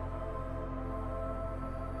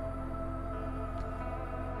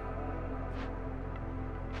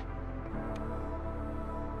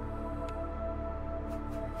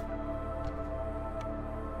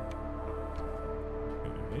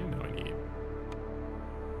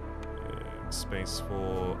 space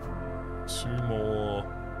for 2 more.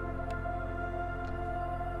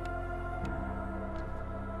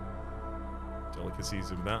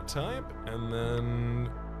 Delicacies of that type, and then...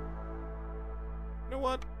 You know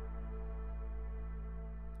what?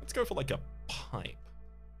 Let's go for like a pipe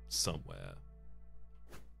somewhere.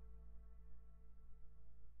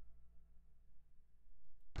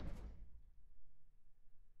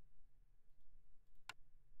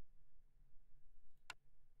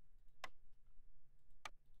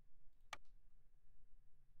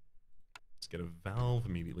 Let's get a valve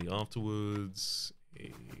immediately afterwards.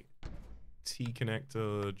 A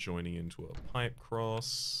T-connector joining into a pipe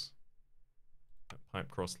cross. That pipe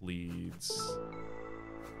cross leads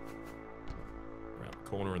around the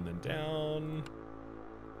corner and then down.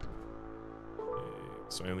 Okay,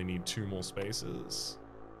 so I only need 2 more spaces.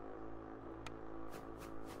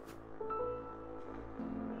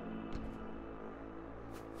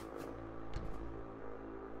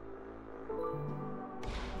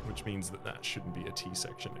 Which means that that shouldn't be a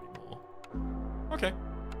T-section anymore. Okay.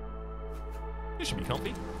 It should be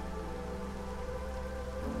comfy.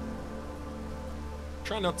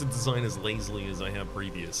 Try not to design as lazily as I have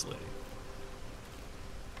previously.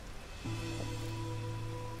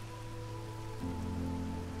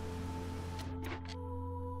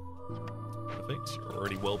 Perfect. You're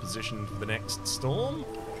already well positioned for the next storm.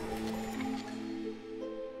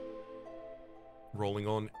 Rolling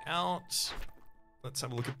on out. Let's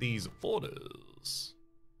have a look at these orders.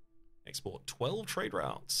 Export 12 trade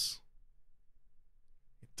routes.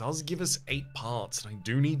 Does give us 8 parts, and I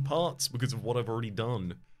do need parts because of what I've already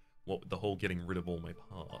done. What with the whole getting rid of all my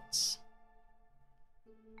parts.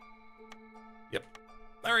 Yep.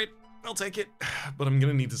 Alright, I'll take it. But I'm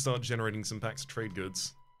gonna need to start generating some packs of trade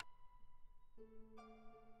goods.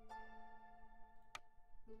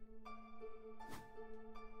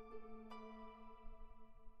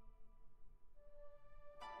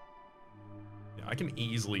 Yeah, I can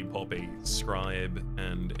easily pop a scribe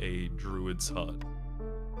and a druid's hut.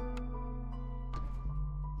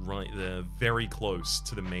 Right there, very close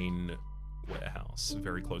to the main warehouse,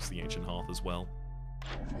 very close to the ancient hearth as well.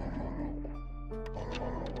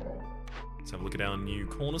 Let's have a look at our new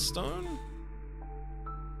cornerstone.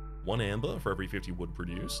 1 amber for every 50 wood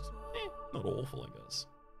produced. Not awful, I guess.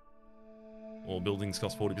 All buildings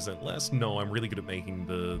cost 40% less. No, I'm really good at making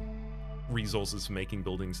the resources for making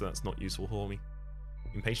buildings, so that's not useful for me.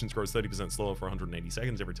 Impatience grows 30% slower for 180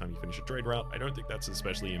 seconds every time you finish a trade route. I don't think that's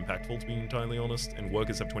especially impactful, to be entirely honest. And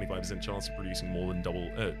workers have 25% chance of producing more than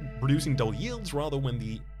producing double yields, rather, when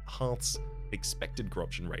the hearth's expected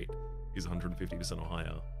corruption rate is 150% or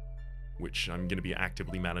higher, which I'm going to be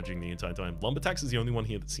actively managing the entire time. Lumber tax is the only one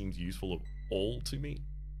here that seems useful at all to me.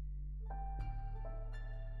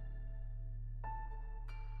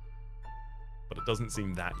 But it doesn't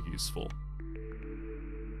seem that useful.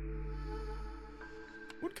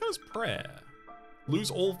 Woodcutter's Prayer.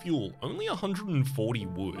 Lose all fuel. Only 140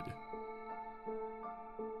 wood.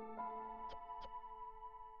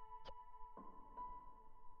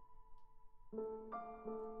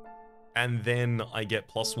 And then I get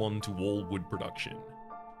 +1 to all wood production.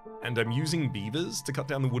 And I'm using beavers to cut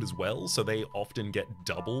down the wood as well, so they often get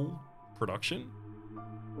double production.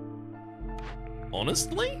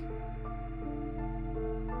 Honestly?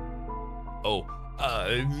 Oh.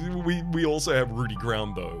 We also have rooty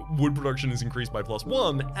ground though. Wood production is increased by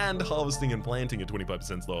 +1, and harvesting and planting are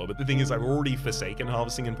 25% slower. But the thing is, I've already forsaken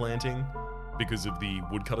harvesting and planting because of the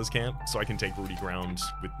woodcutter's camp, so I can take rooty ground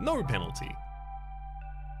with no penalty.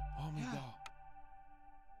 Oh my god.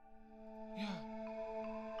 Yeah.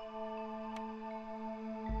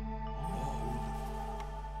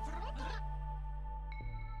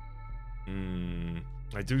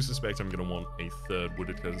 I do suspect I'm gonna want a 3rd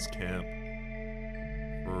woodcutter's camp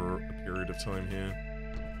for a period of time here.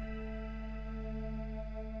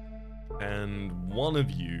 And one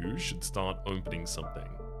of you should start opening something.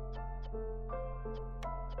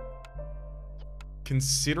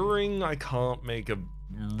 Considering I can't make a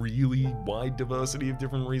really wide diversity of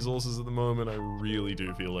different resources at the moment, I really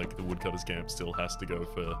do feel like the woodcutter's camp still has to go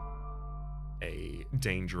for a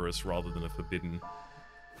dangerous rather than a forbidden.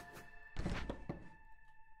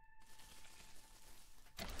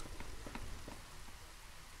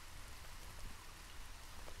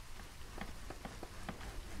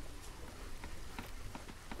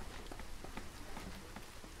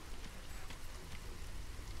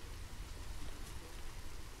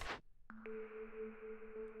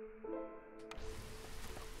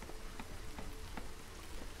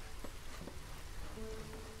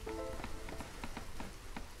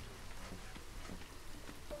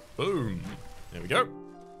 Boom. There we go.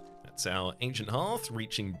 It's our Ancient Hearth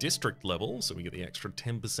reaching district level, so we get the extra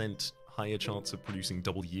 10% higher chance of producing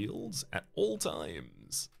double yields at all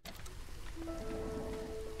times.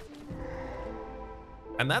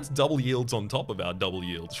 And that's double yields on top of our double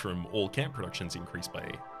yields from all camp productions increased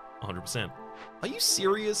by 100%. Are you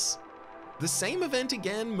serious? The same event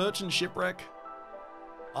again, Merchant Shipwreck?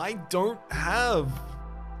 I don't have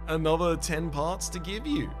another 10 parts to give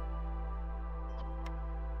you.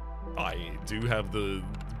 I do have the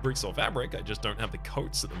bricks or fabric, I just don't have the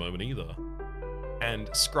coats at the moment either. And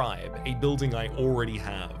Scribe, a building I already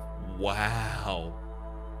have. Wow.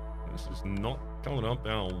 This is not coming up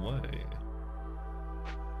our way.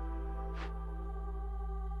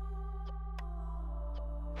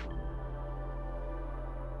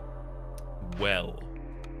 Well,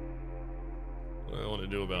 what do I want to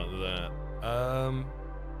do about that?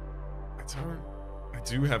 I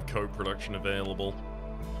do have code production available.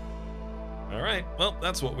 Alright, well,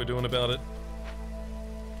 that's what we're doing about it.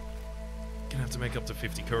 Gonna have to make up to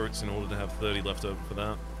 50 coats in order to have 30 left over for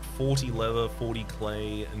that. 40 leather, 40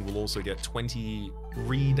 clay, and we'll also get 20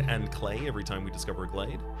 reed and clay every time we discover a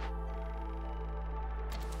glade.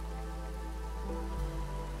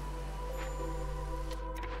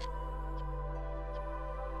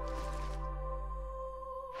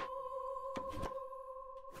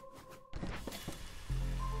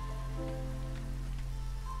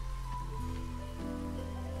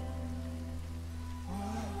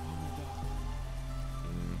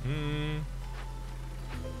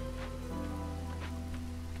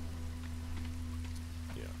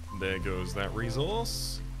 There goes that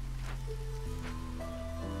resource.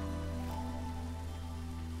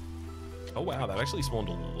 Oh wow, that actually spawned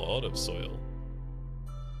a lot of soil.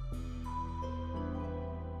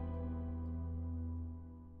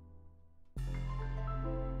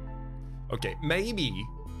 Okay, maybe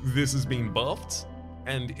this has been buffed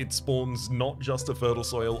and it spawns not just a fertile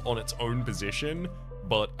soil on its own position,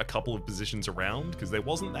 but a couple of positions around, because there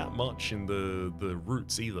wasn't that much in the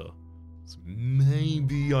roots either. So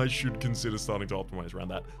maybe I should consider starting to optimize around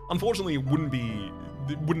that. Unfortunately, it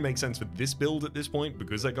wouldn't make sense for this build at this point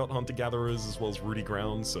because I got hunter-gatherers as well as rooty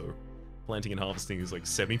ground, so planting and harvesting is like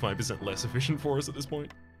 75% less efficient for us at this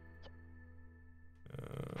point.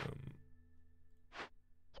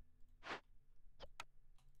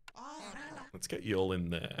 Let's get you all in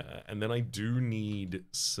there. And then I do need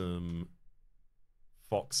some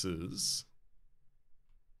foxes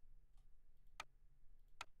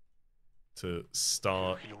to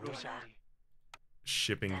start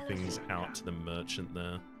shipping things out to the merchant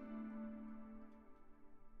there.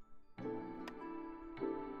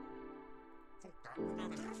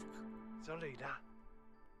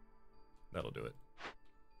 That'll do it.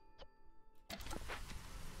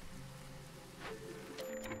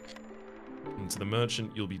 And to the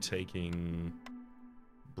merchant, you'll be taking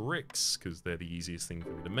bricks, because they're the easiest thing for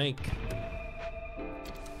me to make.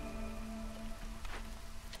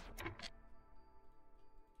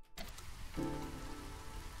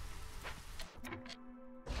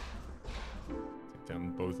 Take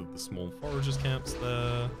down both of the small foragers camps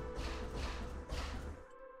there.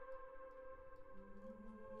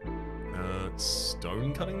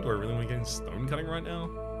 Stone cutting? Do I really want to get into stone cutting right now?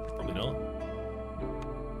 Probably not.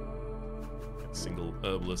 Single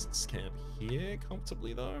herbalist's camp here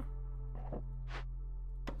comfortably though.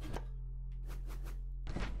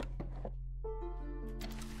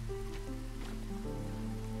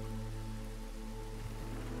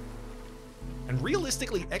 And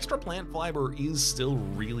realistically, extra plant fiber is still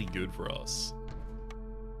really good for us.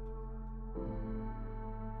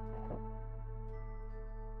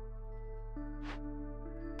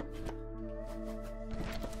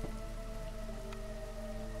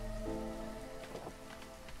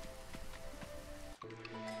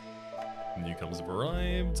 Newcomers have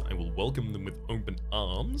arrived. I will welcome them with open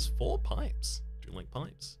arms for pipes. Do you like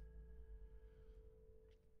pipes?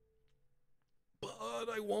 But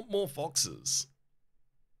I want more foxes.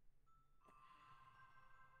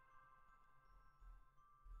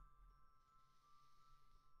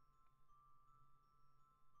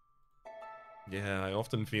 Yeah, I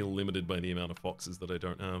often feel limited by the amount of foxes that I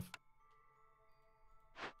don't have.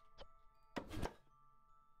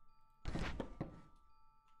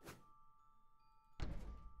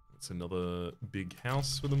 It's another big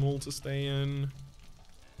house for them all to stay in.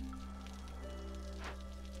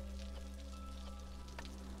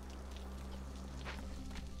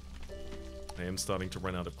 I am starting to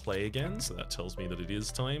run out of clay again, so that tells me that it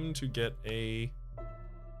is time to get a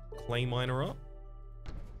clay miner up.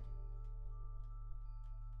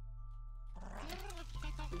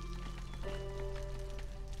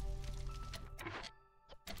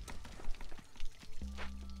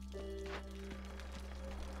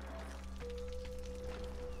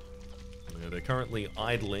 they're currently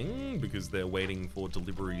idling because they're waiting for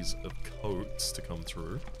deliveries of coats to come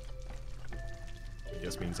through. I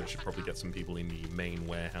guess means I should probably get some people in the main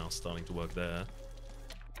warehouse starting to work there.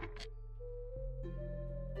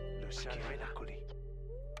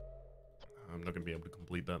 I'm not going to be able to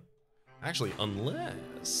complete that. Actually,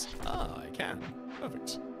 unless... Ah, I can.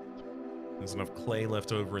 Perfect. There's enough clay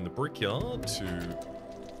left over in the brickyard to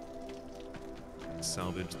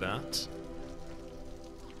salvage that.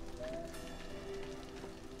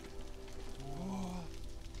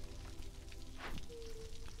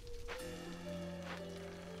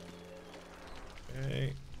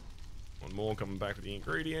 Okay. One more coming back with the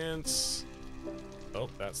ingredients. Oh,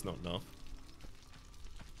 that's not enough.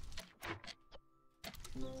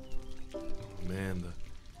 Oh man, the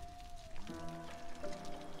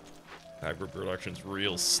agro production's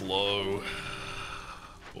real slow.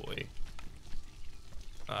 Boy.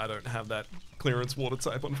 I don't have that clearance water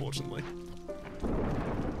type, unfortunately.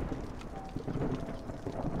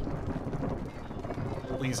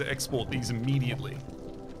 Please export these immediately.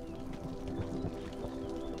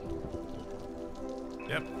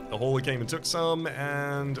 Yep, the hauler came and took some,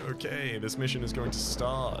 and okay, this mission is going to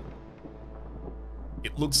start.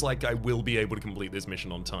 It looks like I will be able to complete this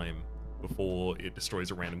mission on time before it destroys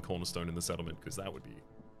a random cornerstone in the settlement, because that would be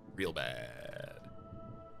real bad.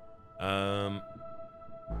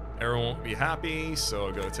 Everyone won't be happy, so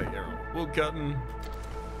I've got to take everyone wood cutting.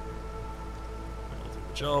 I'll do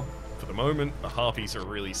the job. For the moment, the harpies are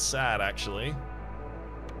really sad, actually.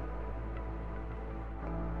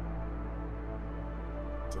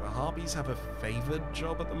 Do the harpies have a favored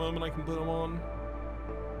job at the moment I can put them on?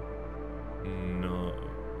 No.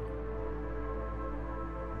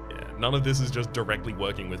 Yeah, none of this is just directly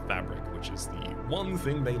working with fabric, which is the one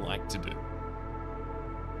thing they like to do.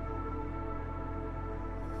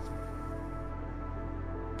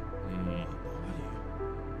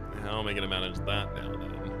 How am I going to manage that now then?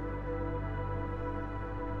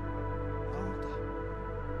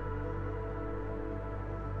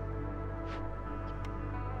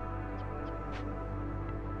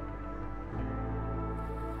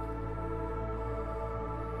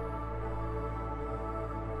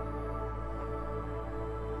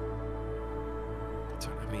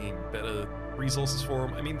 Don't have any better resources for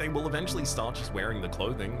them. I mean, they will eventually start just wearing the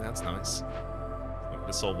clothing. That's nice. Not going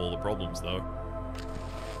to solve all the problems, though.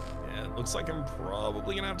 Yeah, it looks like I'm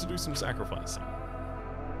probably going to have to do some sacrificing.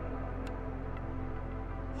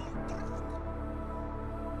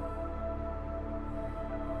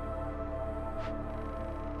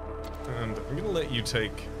 And I'm going to let you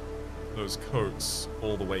take those coats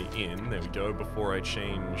all the way in. There we go, before I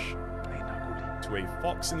change to a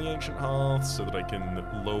fox in the ancient hearth so that I can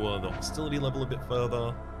lower the hostility level a bit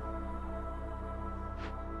further.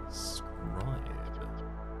 Scribe.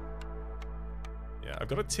 Yeah, I've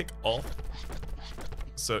got to tick off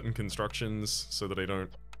certain constructions so that I don't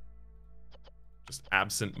just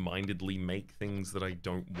absent-mindedly make things that I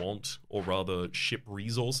don't want, or rather ship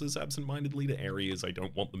resources absent-mindedly to areas I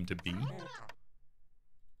don't want them to be.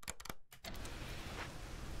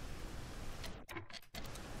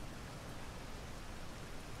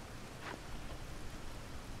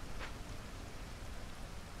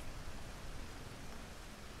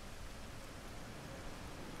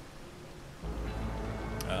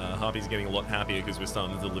 Harpy's getting a lot happier because we're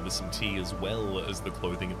starting to deliver some tea as well as the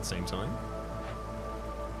clothing at the same time.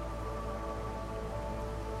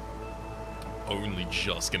 Only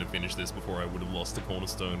just gonna finish this before I would have lost the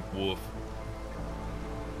cornerstone. Woof.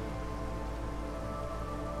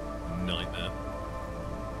 Nightmare.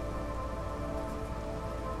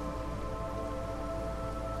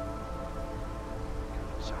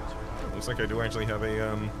 Looks like I do actually have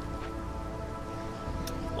a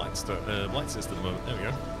light cyst at the moment. There we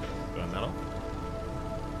go. Burn that off.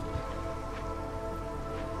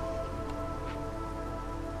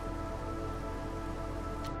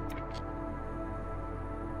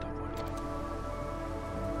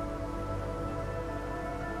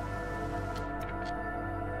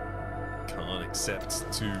 Can't accept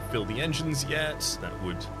to fill the engines yet. That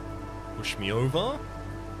would push me over.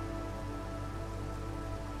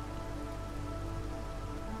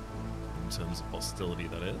 In terms of hostility,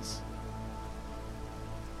 that is.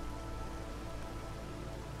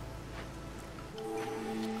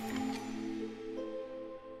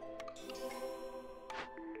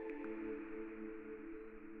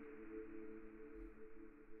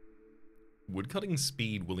 Woodcutting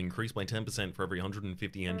speed will increase by 10% for every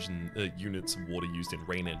 150 units of water used in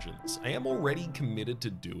rain engines. I am already committed to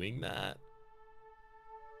doing that.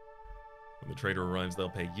 When the trader arrives, they'll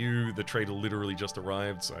pay you. The trader literally just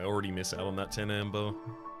arrived, so I already miss out on that 10 amber.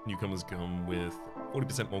 Newcomers come with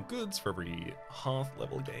 40% more goods for every half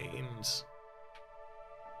level gained. It's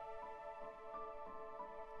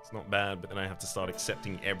not bad, but then I have to start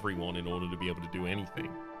accepting everyone in order to be able to do anything.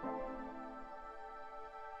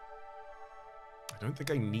 I don't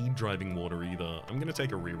think I need driving water either. I'm gonna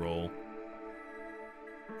take a reroll.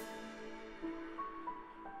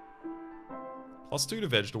 +2 to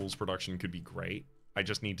vegetables production could be great. I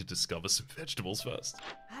just need to discover some vegetables first.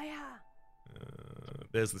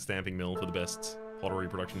 There's the stamping mill for the best pottery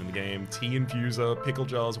production in the game. Tea infuser, pickle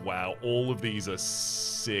jars. Wow, all of these are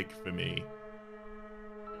sick for me.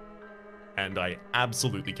 And I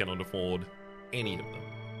absolutely cannot afford any of them.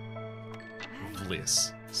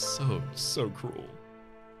 Bliss. So cruel.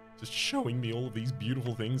 Just showing me all of these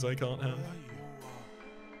beautiful things I can't have.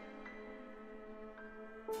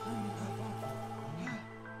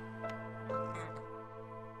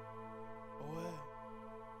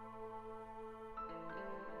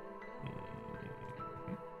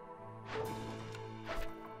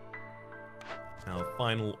 Our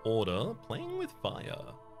final order, playing with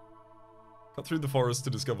fire. Cut through the forest to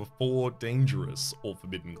discover 4 dangerous or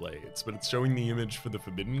forbidden glades, but it's showing the image for the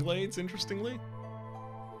forbidden glades, interestingly.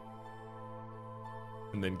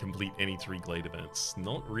 And then complete any 3 glade events.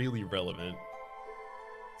 Not really relevant.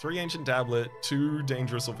 3 ancient tablet, 2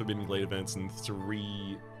 dangerous or forbidden glade events, and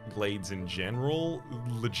 3 glades in general,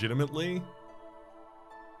 legitimately.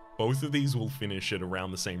 Both of these will finish at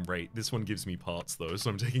around the same rate. This one gives me parts though, so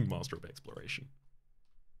I'm taking Master of Exploration.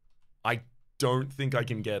 I don't think I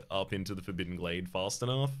can get up into the Forbidden Glade fast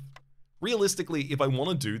enough. Realistically, if I want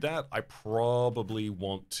to do that, I probably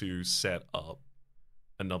want to set up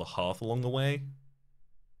another hearth along the way.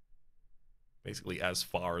 Basically as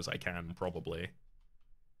far as I can, probably.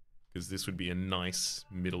 Because this would be a nice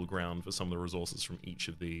middle ground for some of the resources from each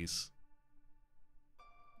of these.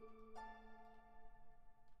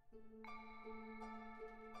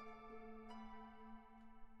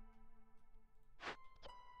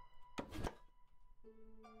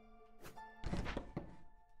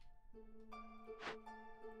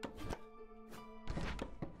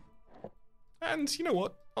 And you know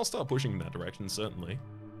what? I'll start pushing in that direction, certainly.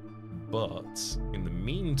 But in the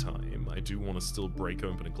meantime, I do want to still break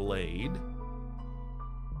open a glade.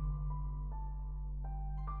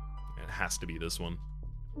 It has to be this one.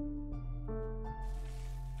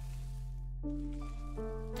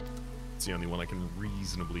 It's the only one I can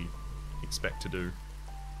reasonably expect to do.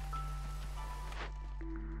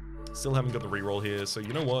 Still haven't got the reroll here, so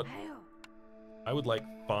you know what? I would like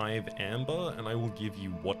 5 amber, and I will give you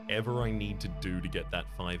whatever I need to do to get that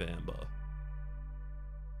 5 amber.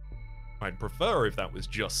 I'd prefer if that was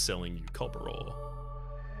just selling you copper ore.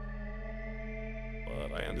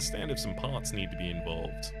 But I understand if some parts need to be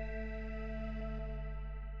involved.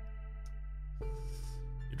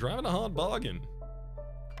 You're driving a hard bargain.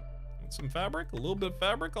 Want some fabric? A little bit of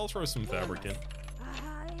fabric? I'll throw some fabric in.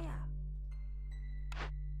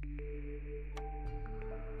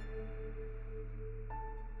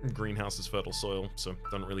 Greenhouse is fertile soil, so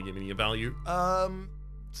doesn't really give me any value.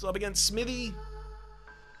 So up against Smithy.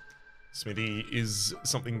 Smithy is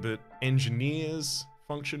something that engineers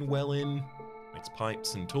function well in. Makes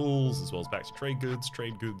pipes and tools, as well as back to trade goods.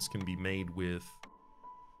 Trade goods can be made with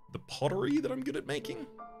the pottery that I'm good at making.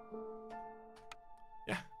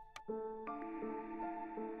 Yeah.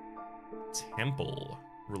 Temple.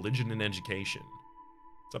 Religion and education.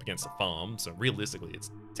 It's up against the farm, so realistically it's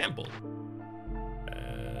temple.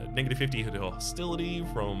 Negative 50 hit hostility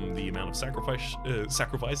from the amount of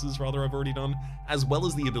sacrifices I've already done, as well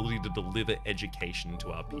as the ability to deliver education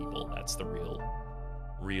to our people. That's the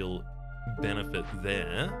real benefit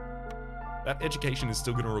there. That education is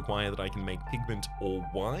still going to require that I can make pigment or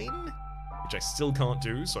wine, which I still can't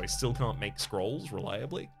do, so I still can't make scrolls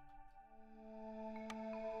reliably.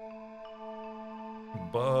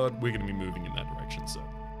 But we're going to be moving in that direction, so.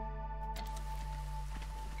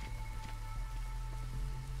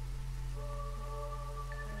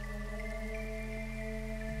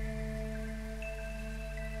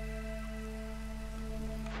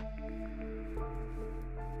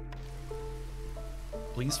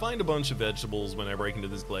 Please find a bunch of vegetables when I break into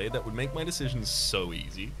this glade. That would make my decision so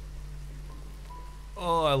easy.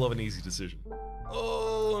 Oh, I love an easy decision.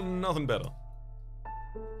 Oh, nothing better.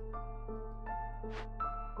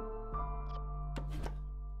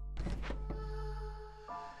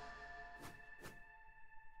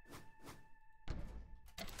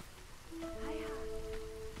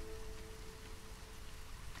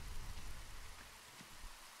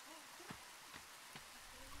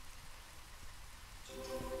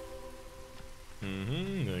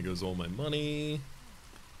 There goes all my money.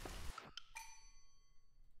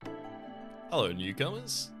 Hello,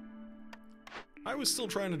 newcomers. I was still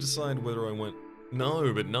trying to decide whether I went...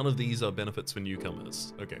 No, but none of these are benefits for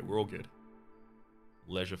newcomers. Okay, we're all good.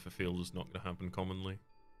 Leisure for field is not going to happen commonly.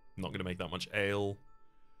 I'm not going to make that much ale.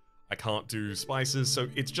 I can't do spices, so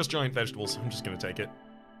it's just giant vegetables. I'm just going to take it.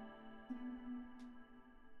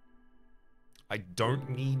 I don't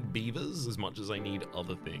need beavers as much as I need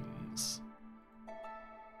other things.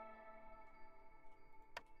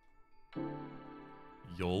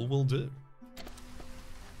 Y'all will do.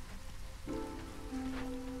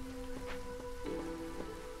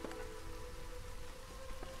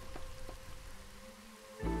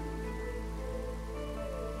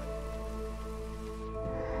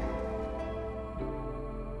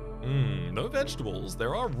 No vegetables.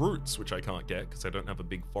 There are roots, which I can't get because I don't have a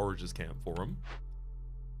big foragers camp for them.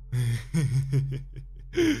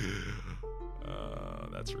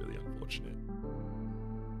 That's really unfortunate.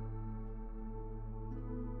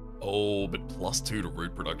 Oh, but +2 to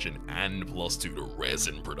root production and +2 to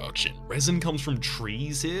resin production. Resin comes from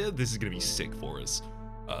trees here. This is going to be sick for us.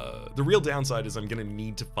 The real downside is I'm going to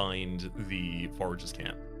need to find the foragers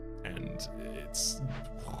camp. And it's...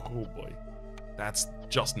 oh boy. That's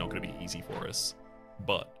just not going to be easy for us.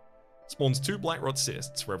 But spawns 2 blackrot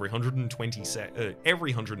cysts for every 120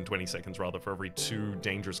 seconds rather for every 2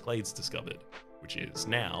 dangerous glades discovered, which is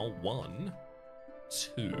now 1,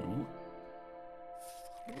 2,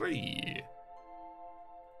 3.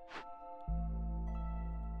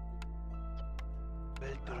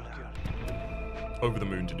 Over the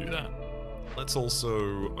moon to do that. Let's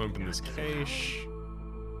also open this cache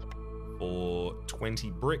for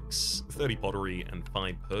 20 bricks, 30 pottery, and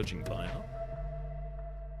 5 purging fire.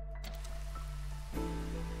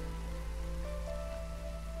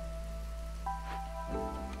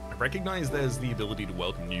 I recognize there's the ability to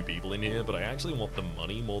welcome new people in here, but I actually want the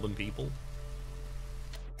money more than people.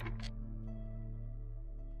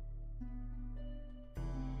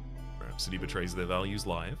 Rhapsody betrays their values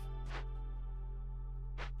live.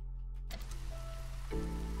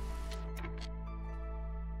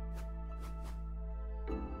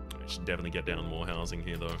 Should definitely get down more housing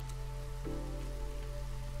here, though.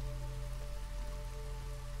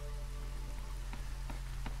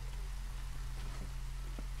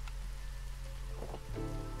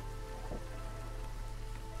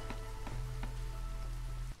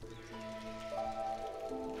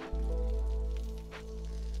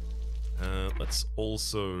 Let's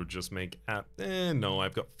also just make no,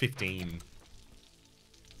 I've got 15.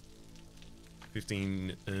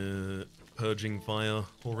 15 purging fire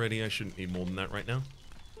already. I shouldn't need more than that right now.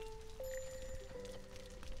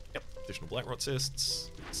 Yep, additional blackrot cysts.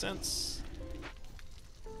 Makes sense.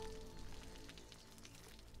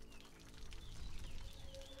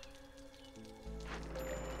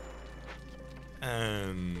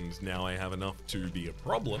 And now I have enough to be a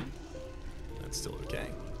problem. That's still okay.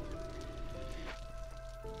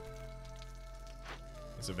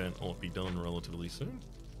 This event ought to be done relatively soon.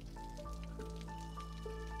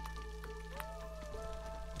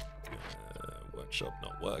 Workshop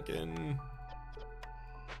not working.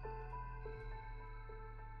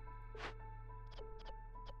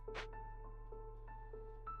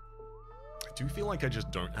 I do feel like I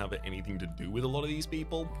just don't have anything to do with a lot of these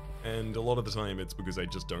people, and a lot of the time it's because I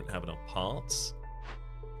just don't have enough parts.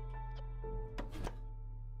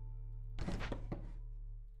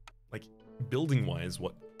 Like, building-wise,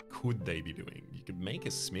 what could they be doing? You could make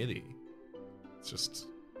a smithy. It's just,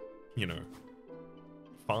 you know,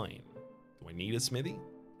 fine. Do I need a smithy?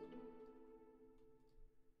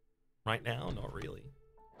 Right now? Not really.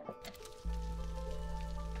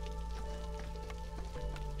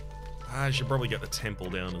 I should probably get the temple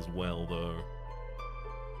down as well, though.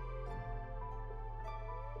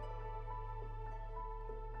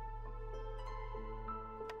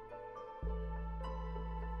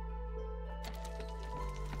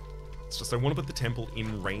 It's just I want to put the temple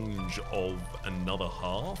in range of another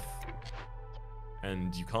half.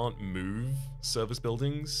 And you can't move service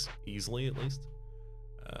buildings easily, at least.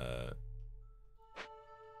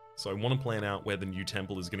 So I want to plan out where the new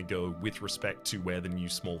temple is going to go with respect to where the new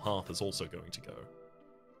small hearth is also going to go.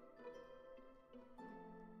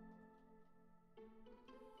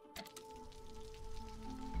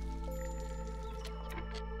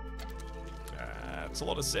 That's a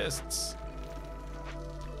lot of cysts.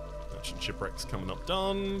 Merchant shipwrecks coming up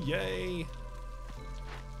done. Yay.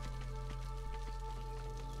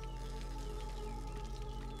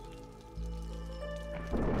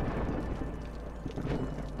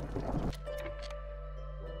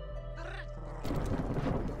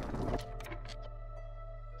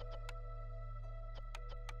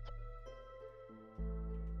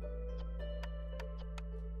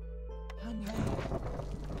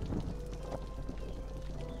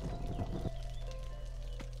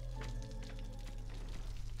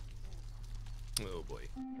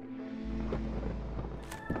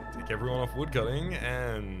 Take everyone off woodcutting,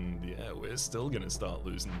 and yeah, we're still gonna start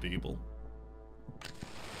losing people.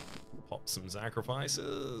 Pop some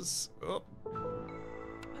sacrifices. Oh.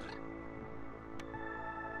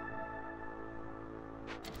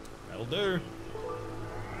 That'll do.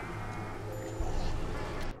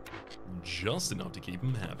 Just enough to keep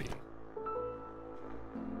him happy.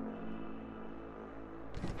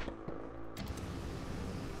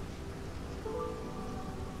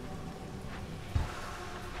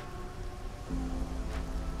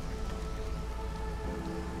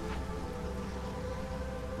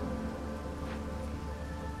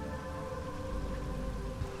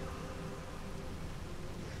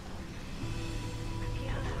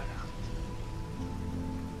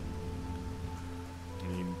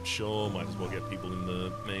 Sure, might as well get people in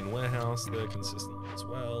the main warehouse there consistently as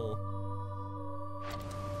well.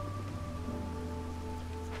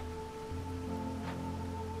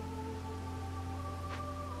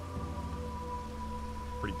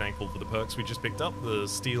 Pretty thankful for the perks we just picked up, the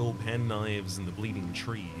steel pen knives and the bleeding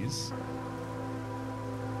trees.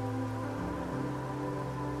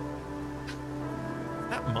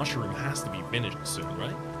 That mushroom has to be finished soon,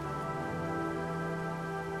 right?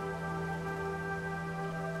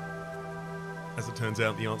 As it turns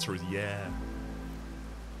out, the answer is yeah.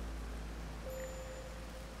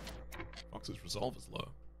 Fox's resolve is low.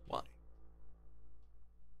 Why?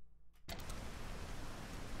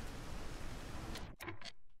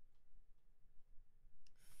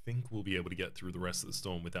 Think we'll be able to get through the rest of the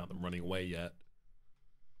storm without them running away yet.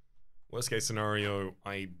 Worst case scenario,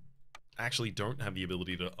 I actually don't have the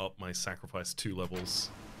ability to up my sacrifice 2 levels.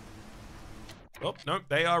 Oh, no,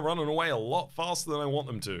 they are running away a lot faster than I want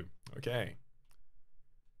them to. Okay.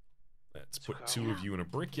 Let's put 2 of you in a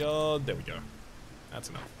brickyard. There we go. That's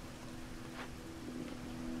enough.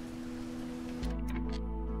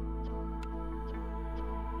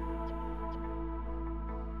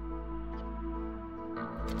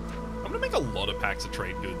 I'm gonna make a lot of packs of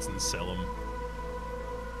trade goods and sell them.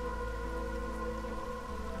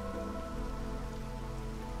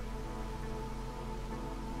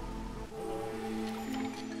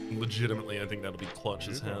 Legitimately, I think that'll be clutch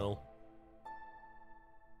as hell.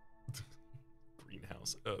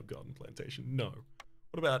 Greenhouse, herb garden plantation. No.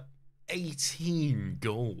 What about 18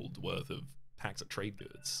 gold worth of packs of trade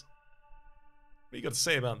goods? What do you got to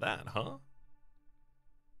say about that, huh?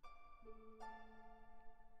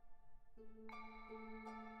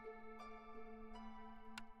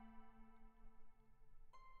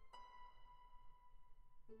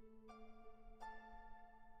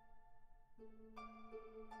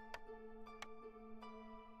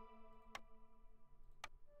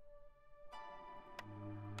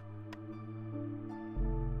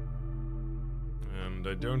 And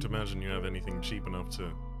I don't imagine you have anything cheap enough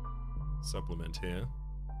to supplement here.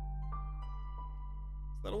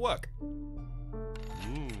 So that'll work.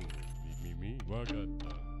 Me. Work it.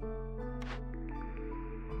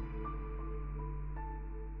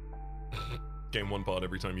 Gain 1 part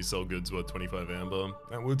every time you sell goods worth 25 amber.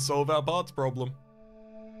 That would solve our parts problem.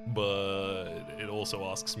 But it also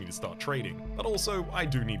asks me to start trading. But also, I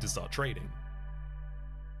do need to start trading.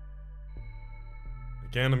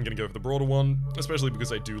 Again, I'm gonna go for the broader one, especially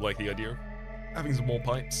because I do like the idea of having some more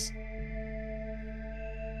pipes.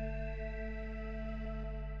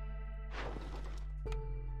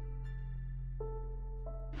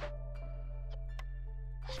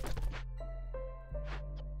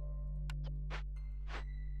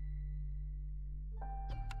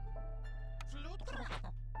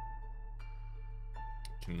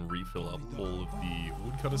 Can refill up all of the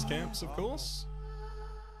woodcutters camps, of course.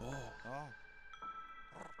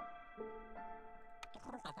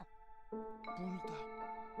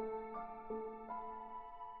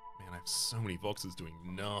 Man, I have so many boxes doing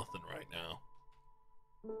nothing right now.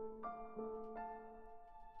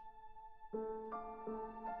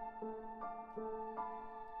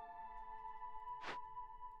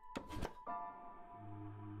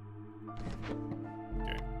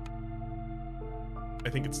 Okay. I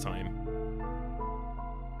think it's time.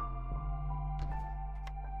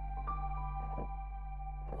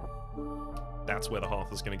 That's where the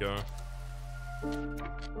hearth is gonna go.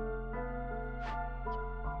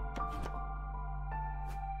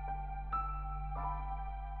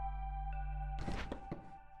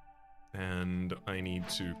 And I need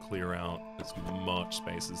to clear out as much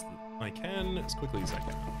space as I can, as quickly as I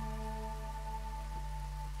can.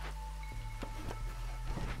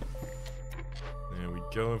 There we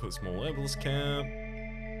go for the small levels camp.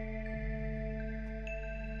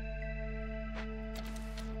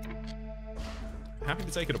 happy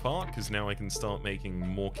to take it apart, because now I can start making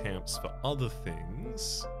more camps for other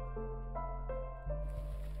things.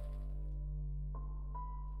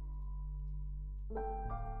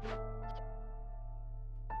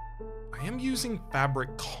 I am using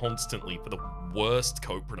fabric constantly for the worst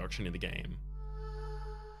coat production in the game.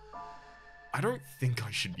 I don't think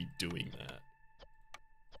I should be doing that.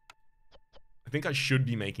 I think I should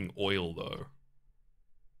be making oil, though.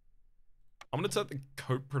 I'm going to set the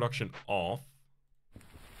coat production off.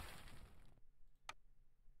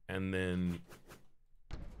 And then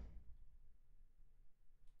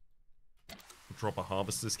drop a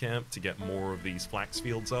harvester's camp to get more of these flax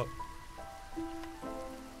fields up.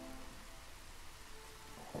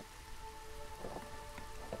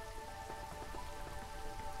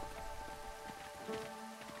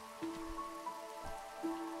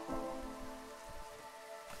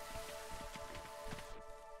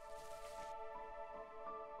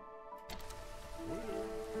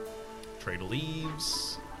 Trader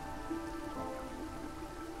leaves.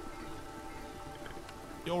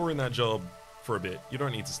 You're in that job for a bit. You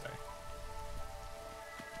don't need to stay.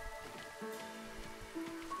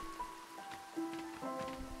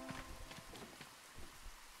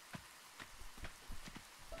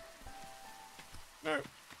 No,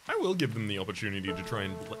 I will give them the opportunity to try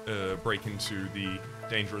and break into the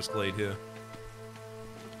dangerous glade here.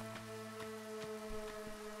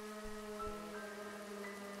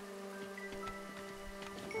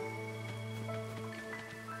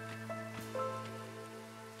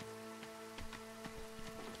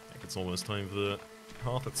 It's almost time for the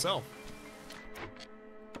hearth itself.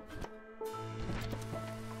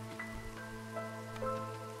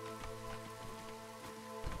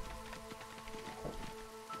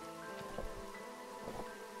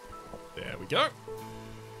 There we go.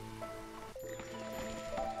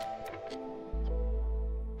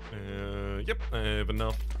 Yep, I have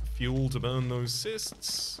enough fuel to burn those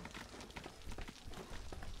cysts.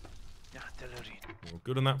 We're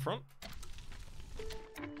good on that front.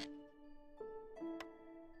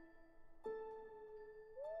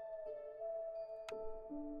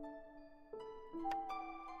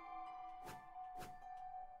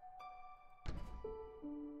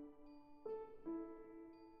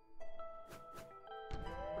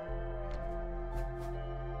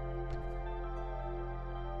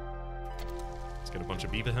 Get a bunch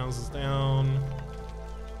of beaver houses down,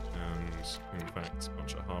 and in fact, a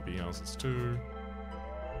bunch of harpy houses too.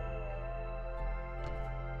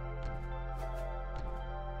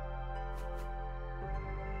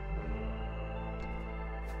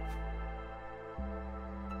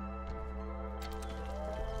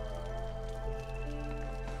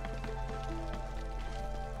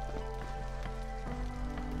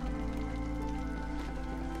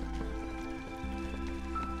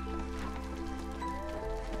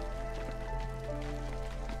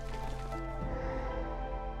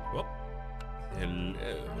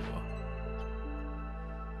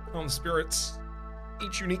 On spirits,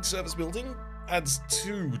 each unique service building adds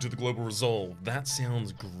 2 to the global resolve. That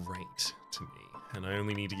sounds great to me. And I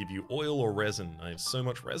only need to give you oil or resin. I have so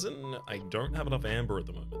much resin, I don't have enough amber at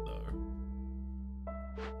the moment, though.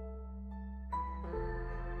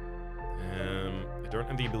 I don't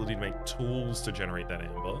have the ability to make tools to generate that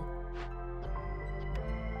amber.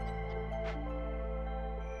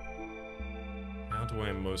 How do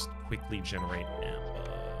I most quickly generate amber?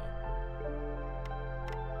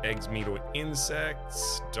 Eggs, meat, or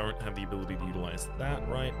insects. Don't have the ability to utilize that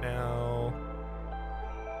right now.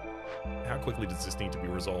 How quickly does this need to be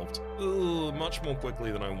resolved? Ugh, much more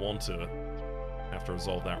quickly than I want to have to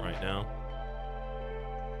resolve that right now.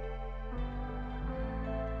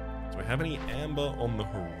 Do I have any amber on the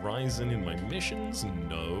horizon in my missions?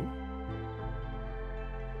 No.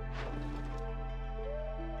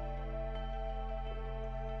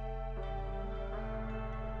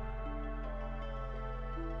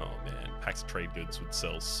 Packs of trade goods would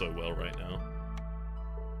sell so well right now.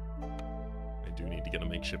 I do need to get a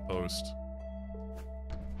makeshift post.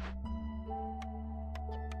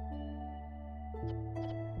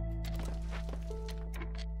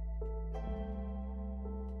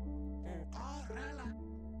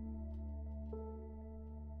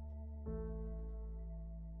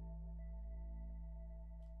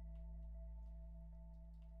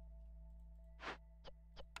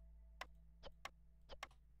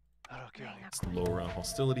 Let's lower our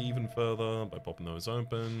hostility even further by popping those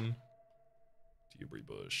open. Dewberry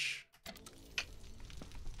bush.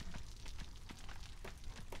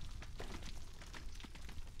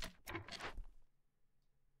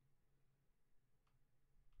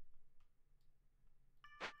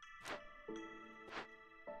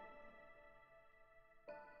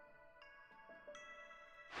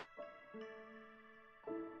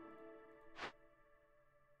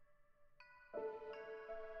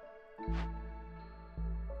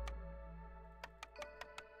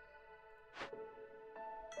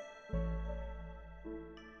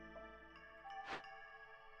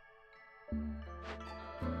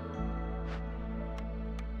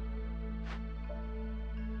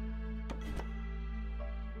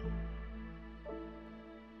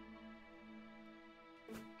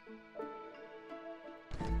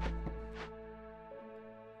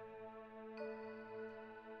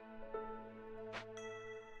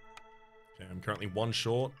 I'm currently one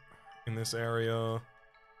short in this area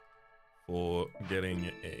for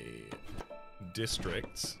getting a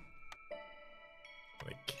district.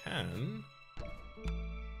 But I can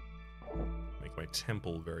make my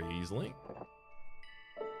temple very easily.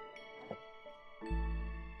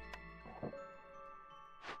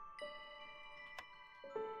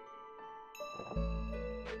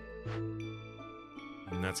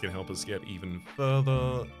 And that's going to help us get even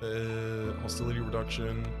further hostility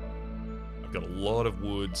reduction. I've got a lot of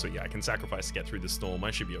wood, so yeah, I can sacrifice to get through the storm.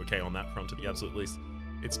 I should be okay on that front at the absolute least.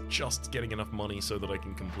 It's just getting enough money so that I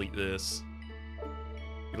can complete this.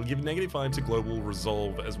 It'll give -5 to global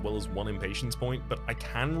resolve as well as 1 impatience point, but I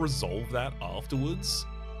can resolve that afterwards.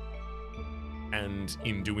 And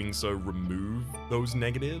in doing so, remove those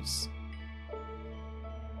negatives.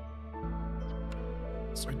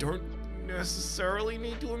 So I don't necessarily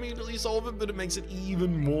need to immediately solve it, but it makes it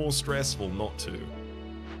even more stressful not to.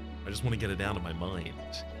 I just want to get it out of my mind.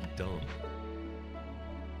 Be done.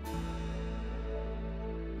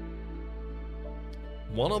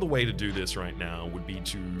 One other way to do this right now would be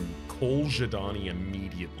to call Jadani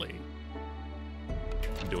immediately.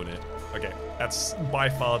 I'm doing it. Okay, that's by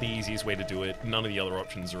far the easiest way to do it. None of the other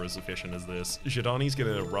options are as efficient as this. Jadani's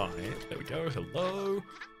gonna arrive. There we go. Hello.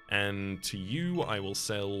 And to you, I will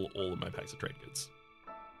sell all of my packs of trade goods.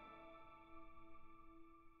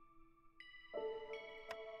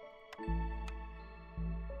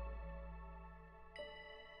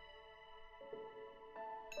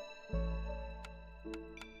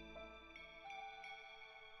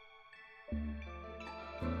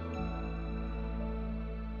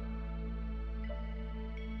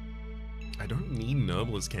 I don't need an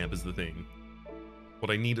herbalist camp is the thing.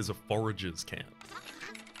 What I need is a forager's camp.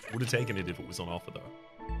 Would have taken it if it was on offer though.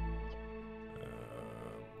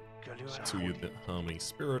 To you the Harmony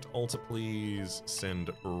Spirit altar, please. Send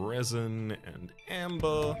resin and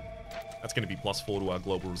amber. That's going to be +4 to our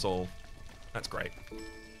global resolve. That's great.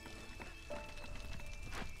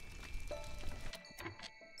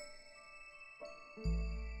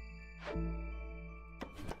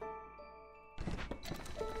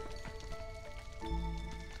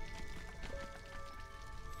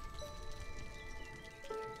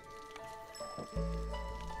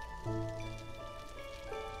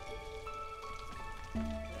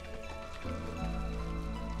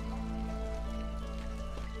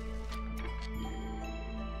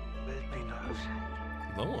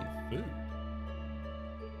 Low on food.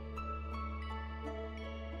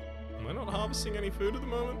 Am I not harvesting any food at the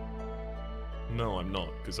moment? No, I'm not,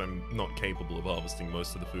 because I'm not capable of harvesting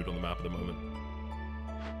most of the food on the map at the moment.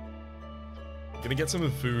 Gonna get some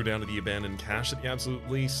of the food out of the abandoned cache at the absolute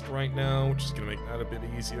least right now, which is gonna make that a bit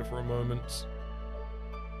easier for a moment.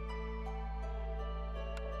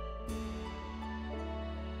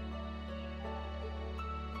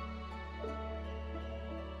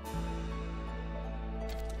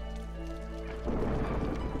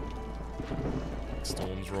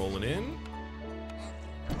 Storm's rolling in.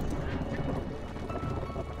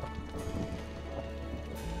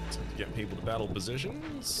 Time to get people to battle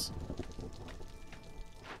positions.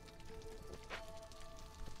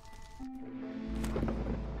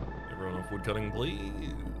 Everyone off woodcutting,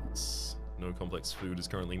 please. No complex food is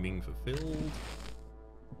currently being fulfilled.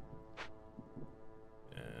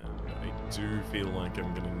 And I do feel like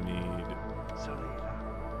I'm gonna need a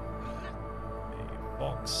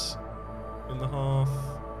fox in the hearth.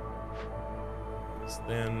 Because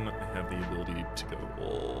then I have the ability to go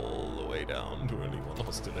all the way down to only 1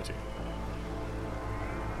 hostility.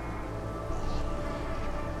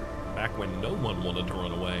 Back when no one wanted to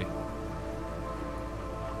run away.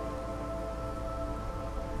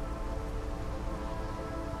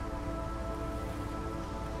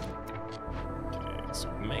 Okay, so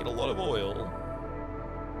we made a lot of oil.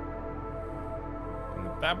 And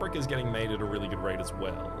the fabric is getting made at a really good rate as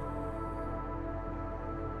well.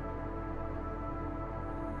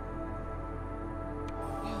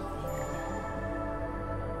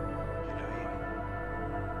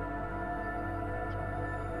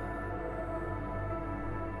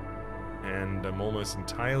 And I'm almost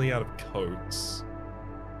entirely out of coats.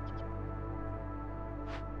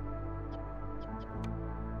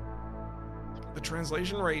 the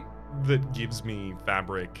translation rate that gives me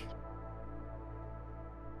fabric.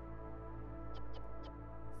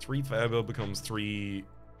 3 fiber becomes 3,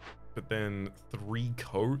 but then 3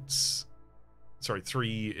 coats. Sorry,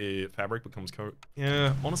 3 fabric becomes coat.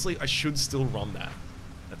 Yeah, honestly, I should still run that.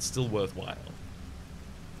 That's still worthwhile.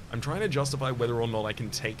 I'm trying to justify whether or not I can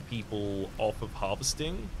take people off of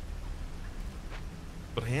harvesting,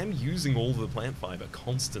 but I am using all the plant fiber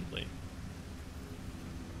constantly.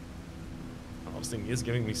 Harvesting is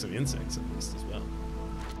giving me some insects at least as well.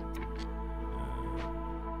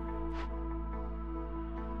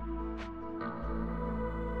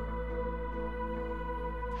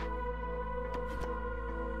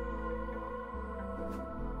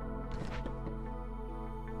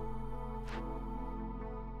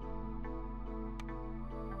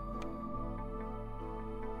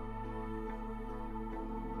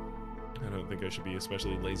 I don't think I should be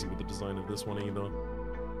especially lazy with the design of this one either.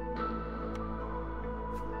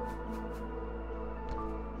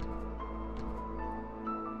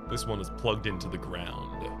 This one is plugged into the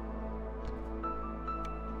ground.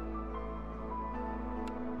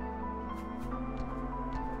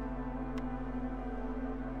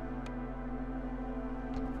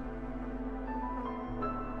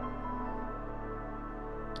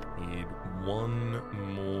 Need one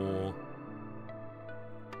more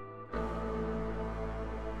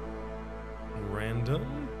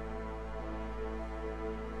random.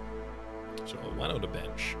 Sure, why not a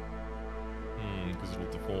bench? Because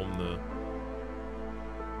it'll deform the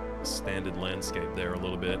standard landscape there a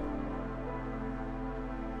little bit.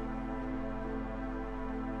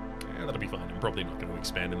 Yeah, that'll be fine. I'm probably not going to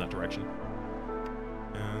expand in that direction.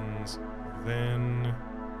 And then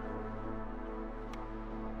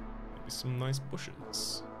maybe some nice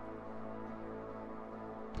bushes.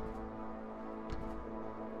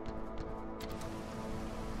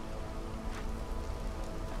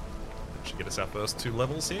 That should get us our first 2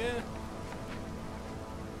 levels here.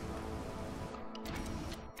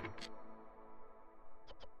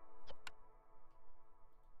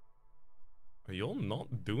 Are y'all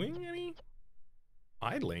not doing any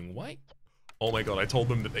idling? Why? Oh my god, I told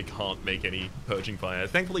them that they can't make any purging fire.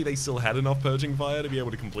 Thankfully, they still had enough purging fire to be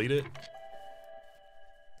able to complete it.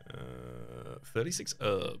 36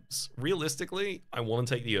 herbs. Realistically, I want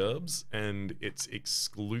to take the herbs, and it's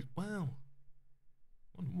well,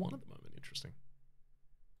 on 1 at the moment. Interesting.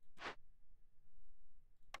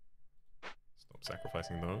 Stop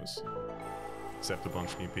sacrificing those. Accept a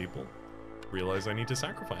bunch of new people. Realize I need to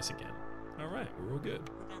sacrifice again. Alright, we're all good.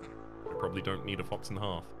 I probably don't need a fox and a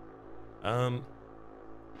half.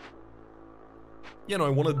 Yeah, no, I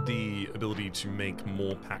wanted the ability to make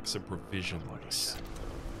more packs of provisions.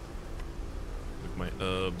 With my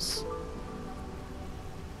herbs.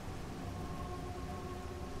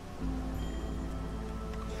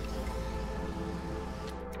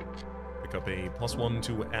 Pick up a +1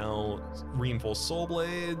 to our reinforced saw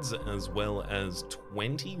blades, as well as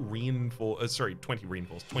 20 reinforced, 20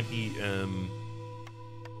 reinforced, 20,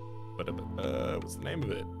 what's the name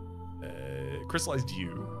of it? Crystallized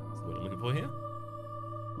dew is what I'm looking for here.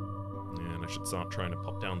 And I should start trying to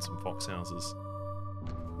pop down some fox houses.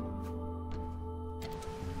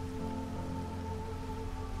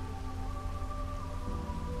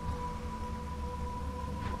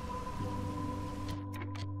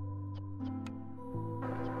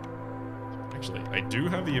 Actually, I do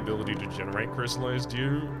have the ability to generate crystallized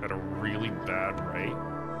dew at a really bad rate,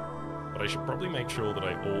 but I should probably make sure that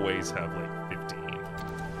I always have like 15.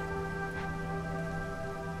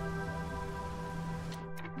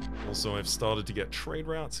 Also, I've started to get trade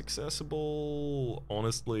routes accessible.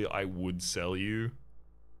 Honestly, I would sell you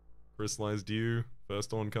crystallized dew,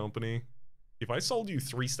 first on company. If I sold you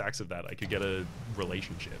 3 stacks of that, I could get a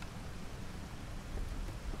relationship.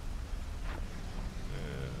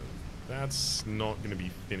 That's not going to be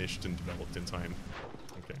finished and developed in time.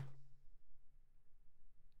 Okay.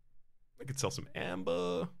 I could sell some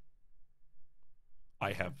amber.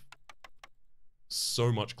 I have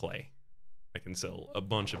so much clay. I can sell a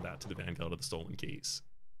bunch of that to the Vanguard of the Stolen Keys.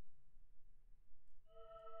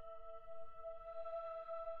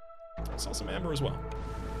 I'll sell some amber as well.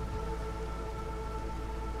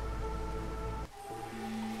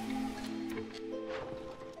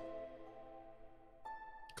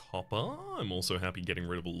 Copper. I'm also happy getting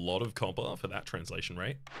rid of a lot of copper for that translation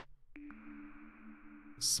rate.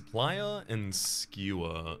 Supplier and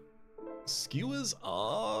skewer. Skewers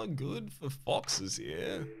are good for foxes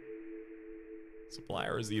here.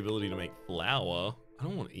 Supplier is the ability to make flour. I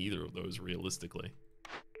don't want either of those realistically.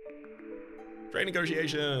 Trade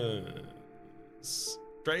negotiations.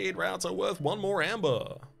 Trade routes are worth 1 more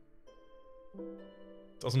amber.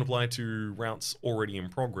 Doesn't apply to routes already in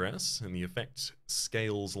progress, and the effect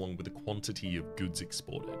scales along with the quantity of goods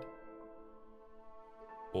exported.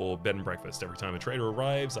 Or bed and breakfast. Every time a trader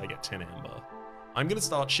arrives, I get 10 amber. I'm going to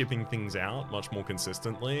start shipping things out much more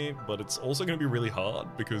consistently, but it's also going to be really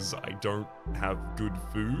hard because I don't have good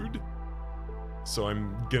food. So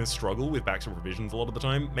I'm going to struggle with packs and provisions a lot of the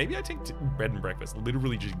time. Maybe I take bed and breakfast.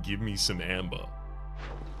 Literally just give me some amber.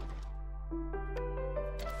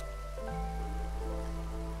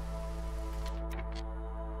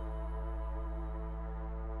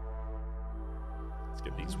 Let's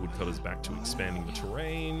get these woodcutters back to expanding the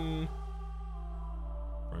terrain.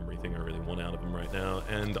 Primary thing I really want out of them right now.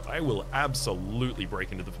 And I will absolutely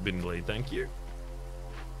break into the Forbidden Glade, thank you.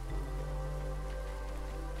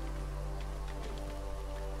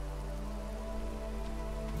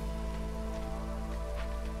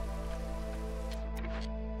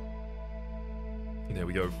 There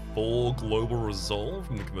we go, 4 global resolve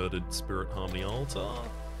from the converted Spirit Harmony Altar.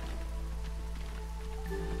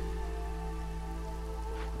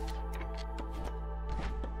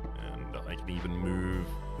 And I can even move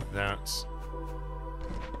that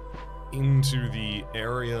into the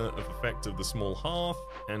area of effect of the small hearth,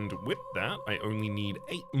 and with that I only need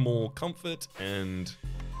 8 more comfort and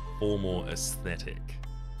 4 more aesthetic.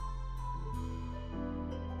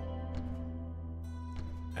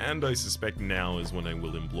 And I suspect now is when I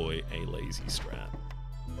will employ a lazy strat.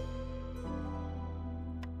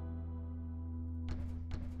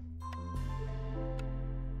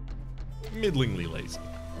 Middlingly lazy.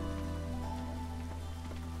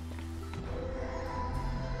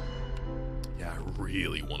 Yeah, I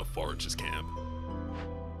really want a forager's camp.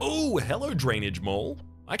 Oh, hello, drainage mole.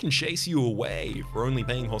 I can chase you away for only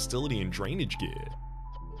paying hostility and drainage gear.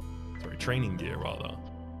 Sorry, training gear, rather.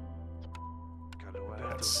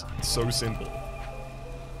 That's so simple.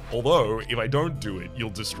 Although, if I don't do it,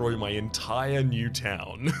 you'll destroy my entire new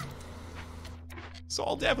town. So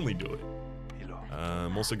I'll definitely do it.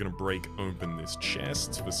 I'm also gonna break open this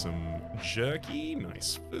chest for some jerky,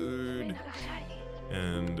 nice food.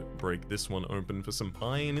 And break this one open for some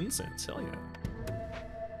pie and incense, hell yeah.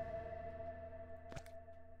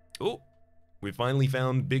 Oh, we finally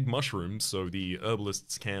found big mushrooms, so the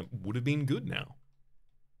herbalist's camp would have been good now.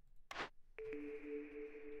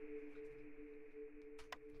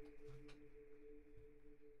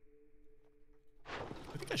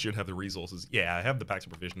 I think I should have the resources. Yeah, I have the packs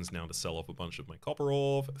of provisions now to sell off a bunch of my copper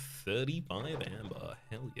ore. 35 amber,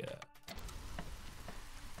 hell yeah.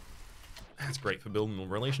 That's great for building a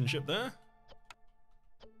relationship there.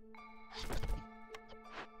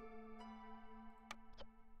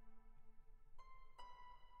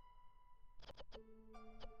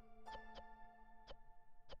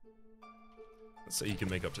 Let's say you can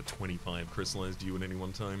make up to 25 crystallized dew at any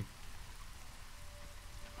one time.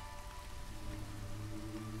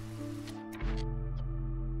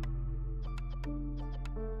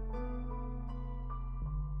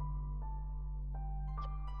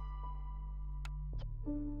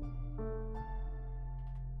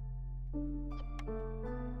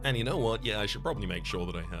 And you know what? Yeah, I should probably make sure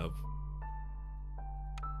that I have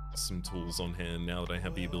some tools on hand now that I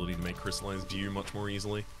have the ability to make crystallized dew much more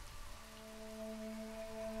easily.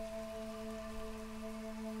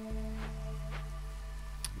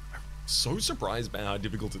 So surprised by how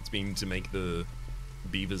difficult it's been to make the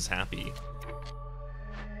beavers happy.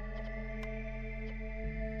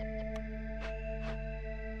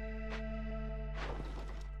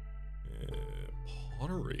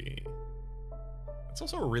 Pottery. It's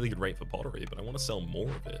also a really good rate for pottery, but I want to sell more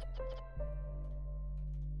of it.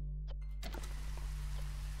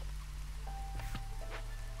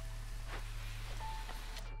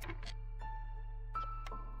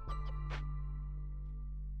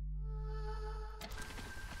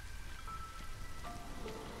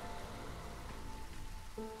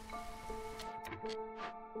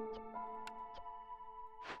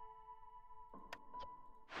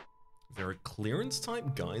 Is there a clearance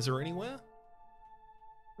type geyser anywhere?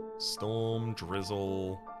 Storm,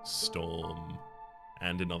 drizzle, storm,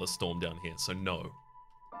 and another storm down here, so no.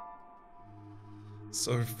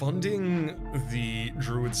 So funding the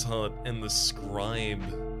Druid's Hut and the Scribe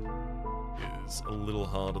is a little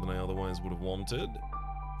harder than I otherwise would have wanted.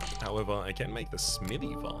 However, I can make the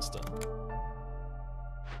smithy faster.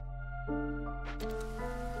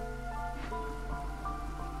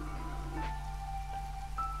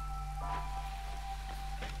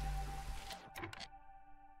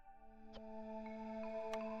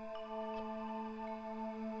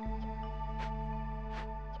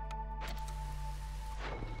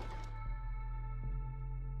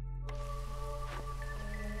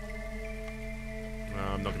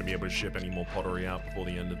 be able to ship any more pottery out before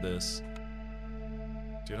the end of this.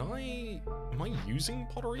 Am I using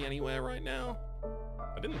pottery anywhere right now?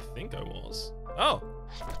 I didn't think I was. Oh,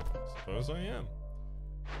 suppose I am.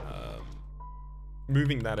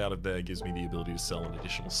 Moving that out of there gives me the ability to sell an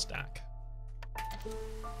additional stack.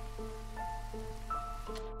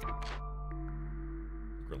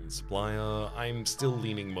 Grill and supplier. I'm still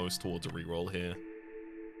leaning most towards a reroll here.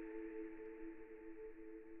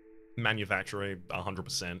 Manufacturer,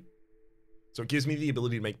 100%. So it gives me the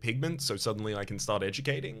ability to make pigment, so suddenly I can start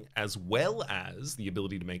educating, as well as the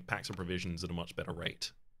ability to make packs of provisions at a much better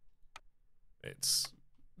rate. It's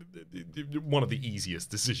one of the easiest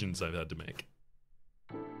decisions I've had to make.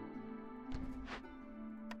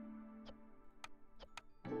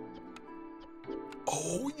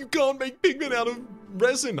 Oh, you can't make pigment out of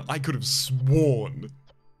resin! I could have sworn.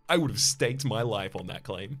 I would have staked my life on that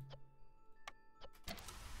claim. I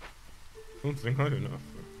don't think I do enough.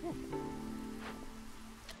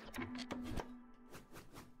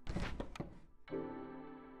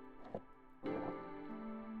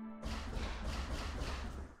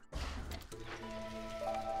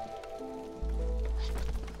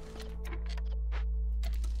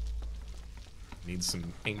 Need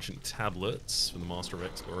some ancient tablets for the Master of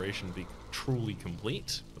Exploration to be truly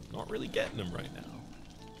complete, but not really getting them right now.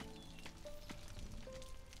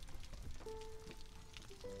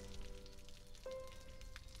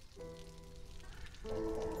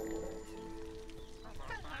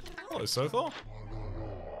 Hello, Sothor.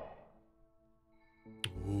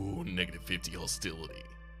 Ooh, -50 hostility.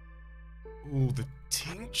 Ooh, the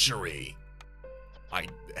tinctury. I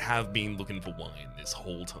have been looking for wine this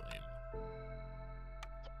whole time.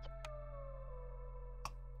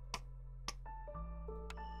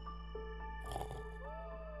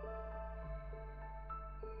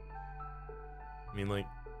 I mean, like,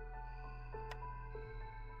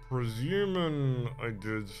 presuming I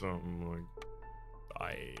did something, like,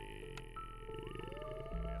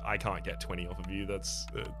 I can't get 20 off of you. That's,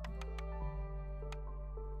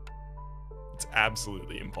 it's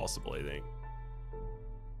absolutely impossible, I think.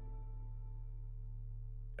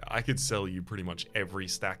 I could sell you pretty much every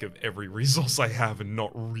stack of every resource I have and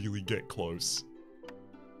not really get close.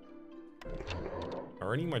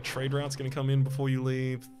 Are any of my trade routes going to come in before you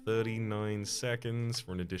leave? 39 seconds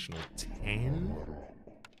for an additional 10?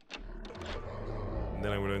 And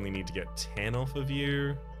then I would only need to get 10 off of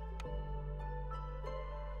you.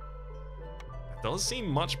 That does seem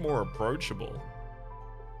much more approachable.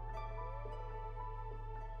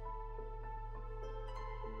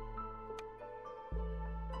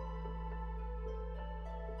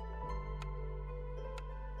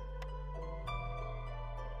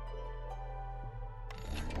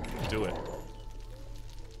 Do it.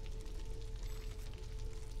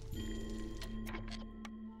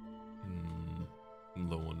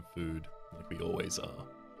 Low on food, like we always are.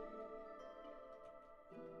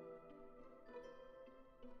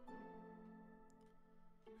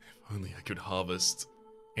 If only I could harvest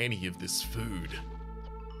any of this food.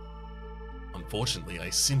 Unfortunately, I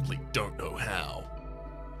simply don't know how.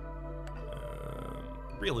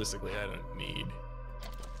 Realistically, I don't need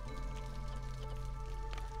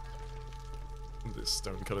this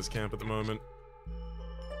stonecutter's camp at the moment.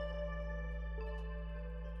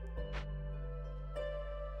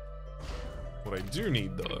 What I do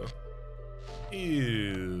need, though,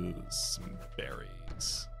 is some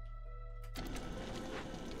berries.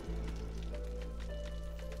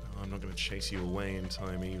 Oh, I'm not going to chase you away in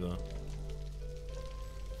time either.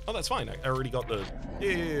 Oh, that's fine. I already got the...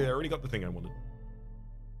 Yeah, I already got the thing I wanted.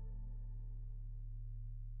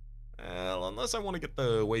 Well, unless I want to get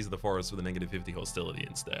the Ways of the Forest with a -50 hostility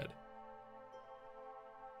instead.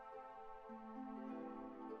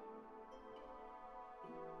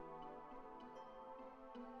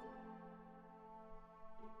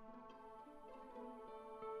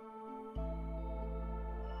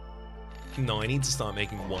 No, I need to start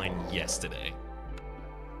making wine yesterday.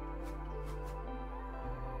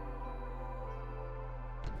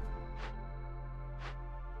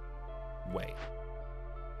 Wait.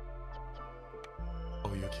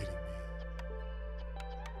 Oh, you're kidding me.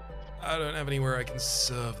 I don't have anywhere I can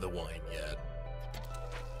serve the wine yet.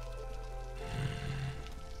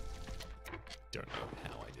 Don't know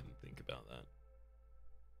how I didn't think about that.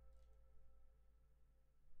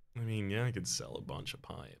 I mean, yeah, I could sell a bunch of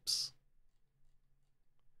pipes.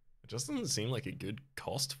 It just doesn't seem like a good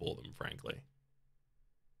cost for them, frankly.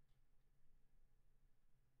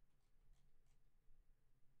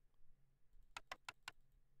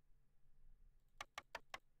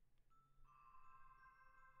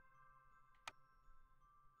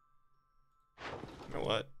 You know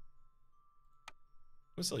what?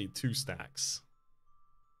 gonna sell you 2 stacks.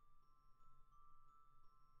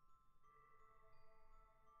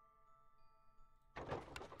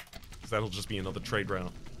 'Cause that'll just be another trade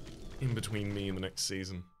route in between me and the next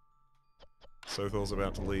season. Sothor's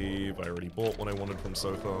about to leave. I already bought what I wanted from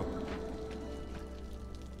Sothor.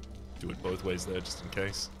 Do it both ways there, just in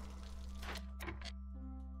case.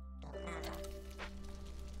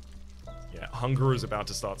 Yeah, hunger is about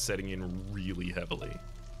to start setting in really heavily.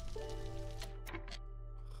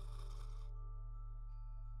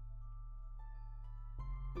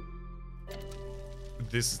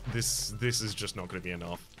 This is just not going to be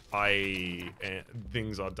enough.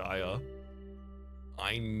 Things are dire.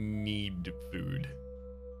 I need food.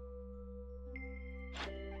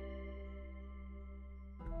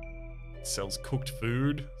 It sells cooked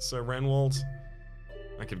food, Sir Renwald.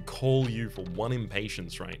 I could call you for 1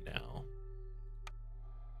 impatience right now.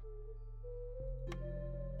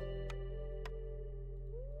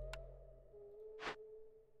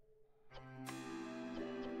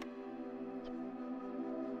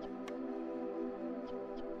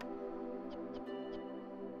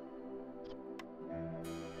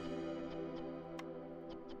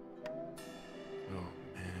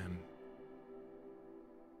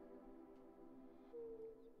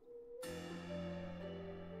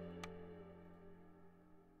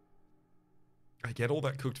 I get all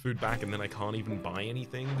that cooked food back and then I can't even buy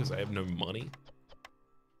anything because I have no money.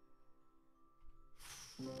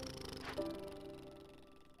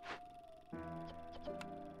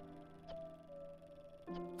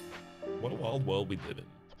 What a wild world we live in.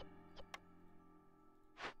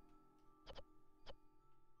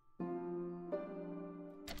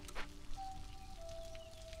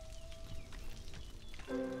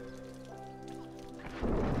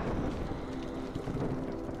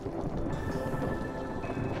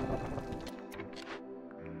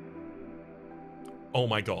 Oh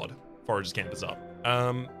my god. Forager's camp is up.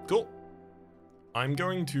 Cool. I'm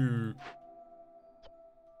going to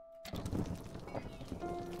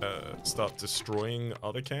start destroying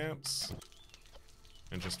other camps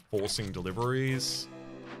and just forcing deliveries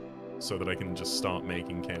so that I can just start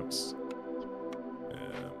making camps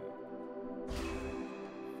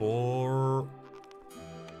for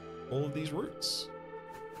all of these routes.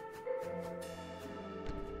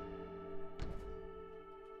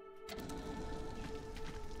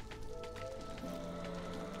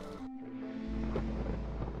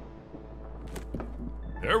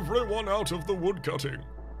 Everyone out of the woodcutting.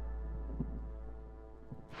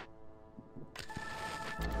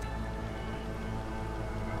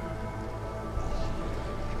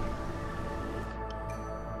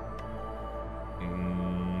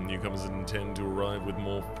 Newcomers intend to arrive with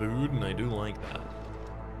more food, and I do like that.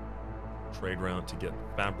 Trade route to get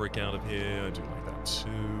fabric out of here, I do like that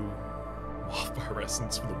too. Wildfire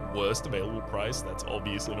essence for the worst available price, that's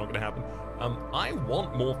obviously not going to happen. I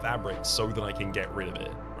want more fabric so that I can get rid of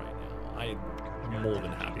it right now. I'm more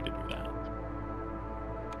than happy to do that.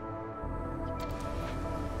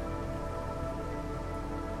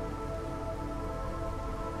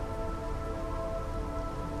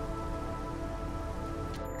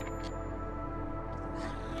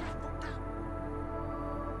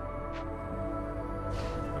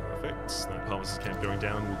 Perfect. That harvest camp going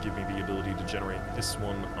down will give me the ability to generate this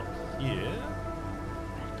one up here.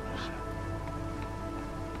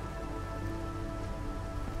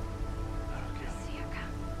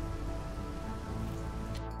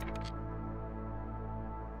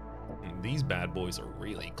 These bad boys are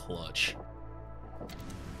really clutch.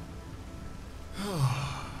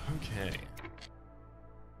 Okay.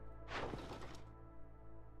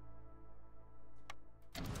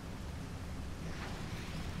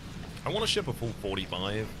 I want to ship a full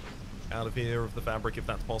 45 out of here of the fabric if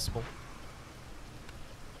that's possible.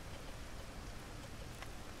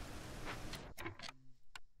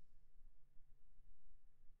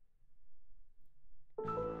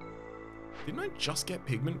 Didn't I just get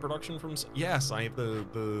pigment production from... Yes, I have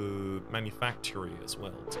the manufactory as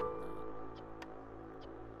well.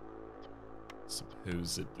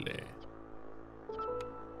 Supposedly.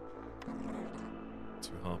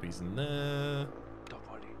 2 harpies in there.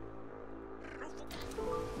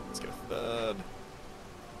 Let's get a third.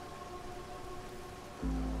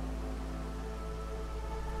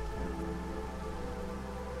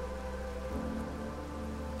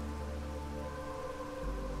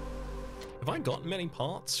 Have I gotten many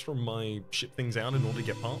parts from my ship things out in order to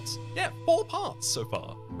get parts? Yeah, 4 parts so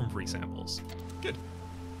far from free samples. Good.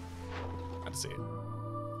 Glad to see it.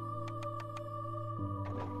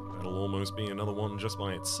 That'll almost be another one just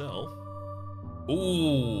by itself.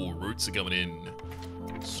 Ooh, roots are coming in.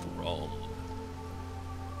 Strong.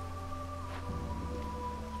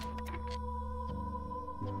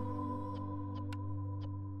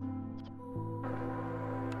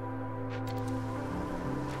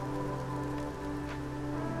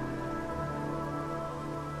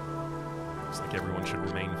 Looks like everyone should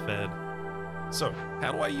remain fed. So,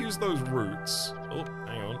 how do I use those roots? Oh,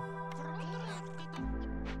 hang on.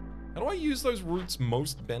 How do I use those roots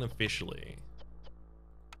most beneficially?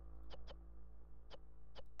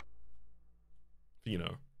 You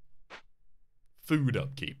know, food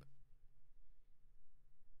upkeep.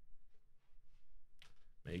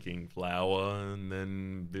 Making flour and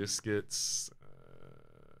then biscuits. I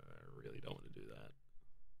really don't want to do that.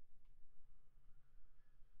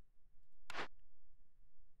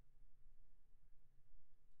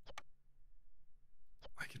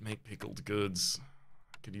 I could make pickled goods.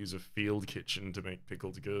 I could use a field kitchen to make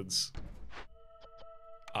pickled goods.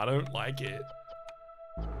 I don't like it,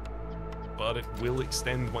 but it will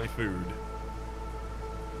extend my food.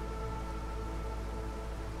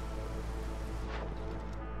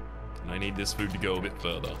 And I need this food to go a bit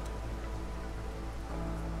further.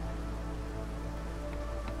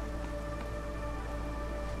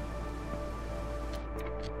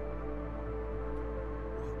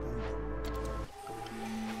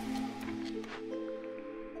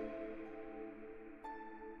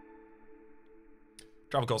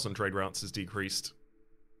 Travel costs on trade routes has decreased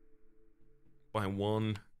by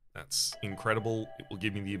 1. That's incredible. It will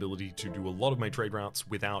give me the ability to do a lot of my trade routes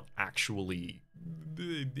without actually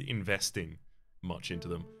investing much into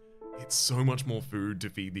them. It's so much more food to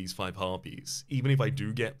feed these 5 harpies. Even if I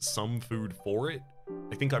do get some food for it,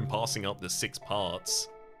 I think I'm passing up the 6 parts.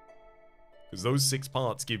 Because those 6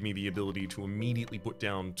 parts give me the ability to immediately put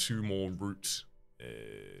down 2 more root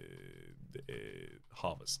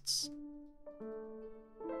harvests.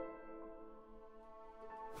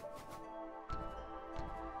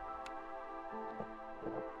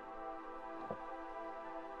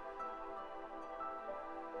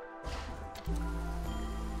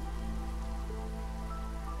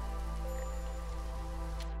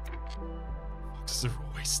 Foxes are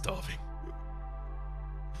always starving.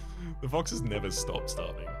 The foxes never stop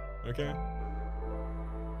starving, okay?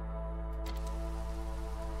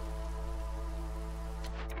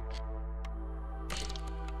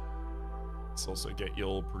 Let's also get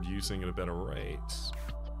y'all producing at a better rate.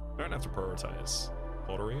 Don't have to prioritize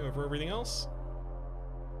pottery over everything else.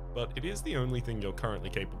 But it is the only thing you're currently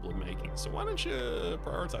capable of making, so why don't you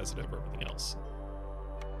prioritize it over everything else?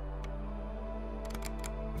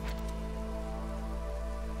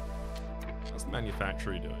 How's the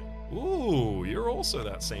manufactory doing? Ooh, you're also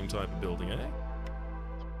that same type of building, eh?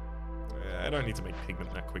 I don't need to make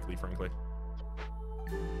pigment that quickly, frankly.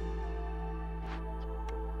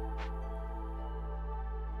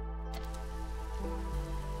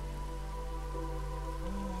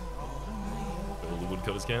 Build the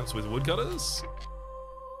woodcutters camps with woodcutters.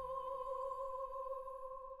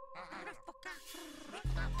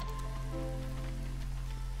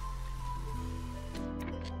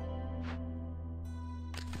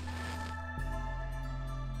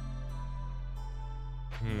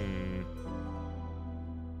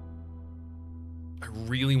 I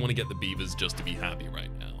really want to get the beavers just to be happy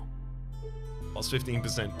right now. Plus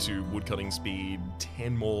 15% to woodcutting speed,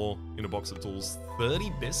 10 more in a box of tools,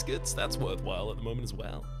 30 biscuits? That's worthwhile at the moment as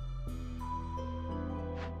well.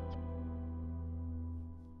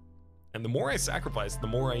 And the more I sacrifice, the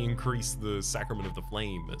more I increase the sacrament of the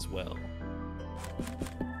flame as well.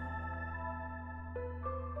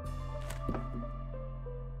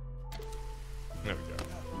 There we go.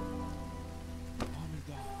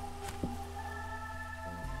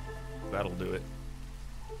 That'll do it.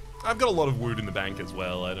 I've got a lot of wood in the bank as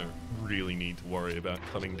well. I don't really need to worry about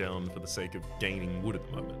cutting down for the sake of gaining wood at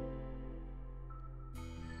the moment.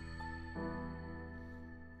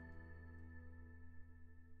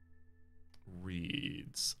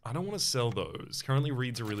 Reeds. I don't want to sell those. Currently,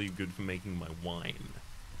 reeds are really good for making my wine.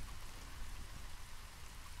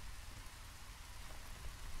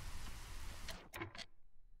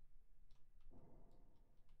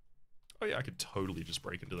 Oh yeah, I could totally just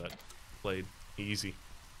break into that blade. Easy.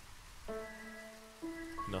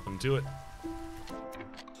 Nothing to it.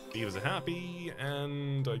 Beavers are happy,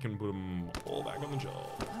 and I can put them all back on the job.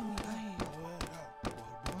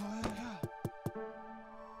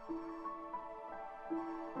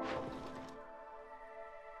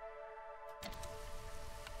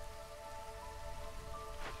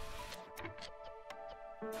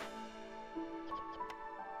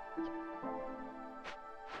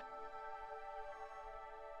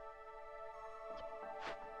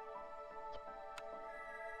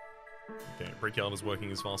 Okay, Brickyard is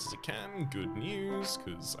working as fast as it can. Good news,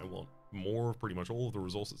 because I want more of pretty much all of the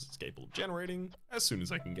resources it's capable of generating as soon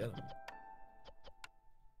as I can get them.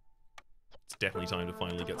 definitely time to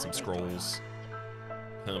finally get some scrolls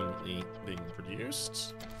permanently being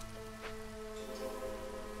produced.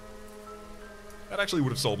 That actually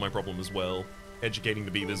would have solved my problem as well. Educating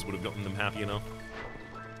the beavers would have gotten them happy enough.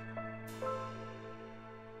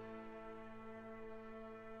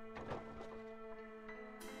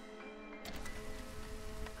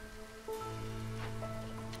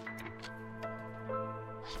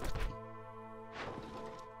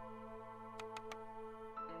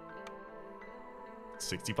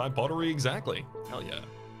 $65 pottery exactly. Hell yeah.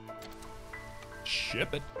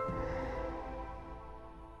 Ship it.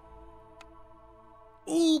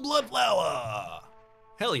 Ooh, blood flower!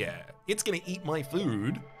 Hell yeah. It's gonna eat my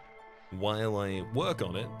food while I work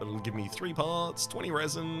on it, but it'll give me 3 parts, 20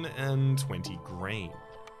 resin, and 20 grain.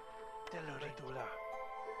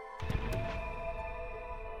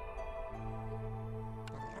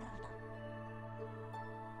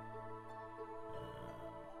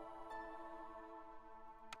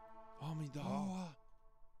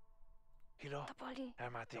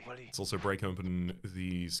 Let's also break open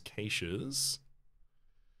these caches.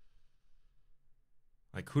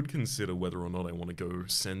 I could consider whether or not I want to go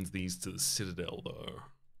send these to the Citadel, though.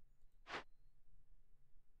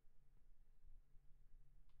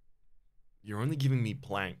 You're only giving me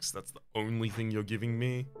planks. That's the only thing you're giving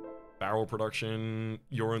me. Barrel production,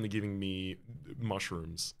 you're only giving me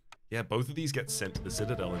mushrooms. Yeah, both of these get sent to the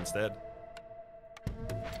Citadel instead.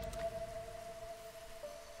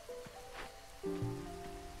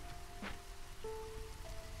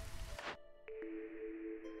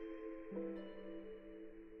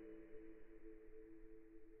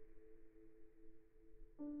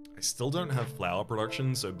 I still don't have flour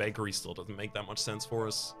production, so bakery still doesn't make that much sense for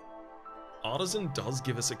us. Artisan does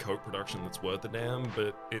give us a coat production that's worth a damn,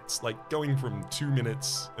 but it's like going from 2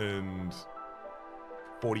 minutes and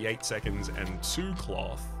 48 seconds and 2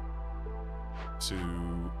 cloth to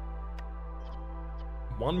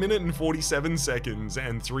 1 minute and 47 seconds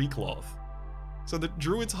and 3 cloth. So the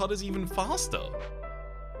Druid's hut is even faster.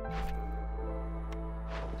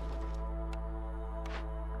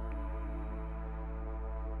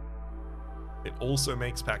 It also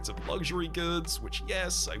makes packs of luxury goods, which,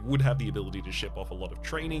 yes, I would have the ability to ship off a lot of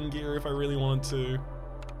training gear if I really wanted to.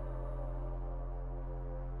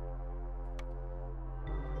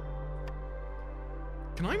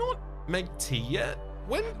 Can I not make tea yet?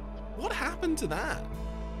 What happened to that?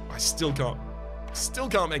 I still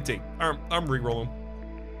can't make tea. I'm re-rolling.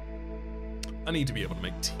 I need to be able to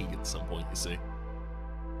make tea at some point, you see.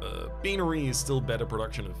 Beanery is still better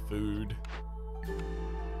production of food.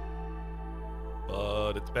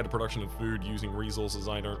 But it's better production of food using resources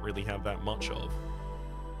I don't really have that much of.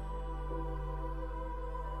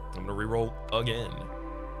 I'm gonna reroll again.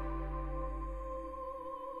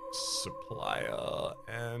 Supplier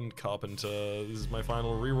and carpenter. This is my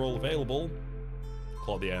final reroll available.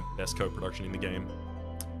 Clothier, best coat production in the game.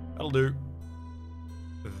 That'll do.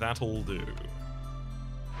 That'll do.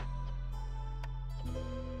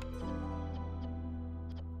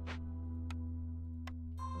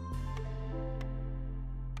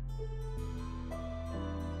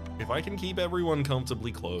 If I can keep everyone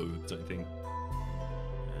comfortably clothed, I think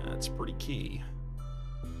that's pretty key.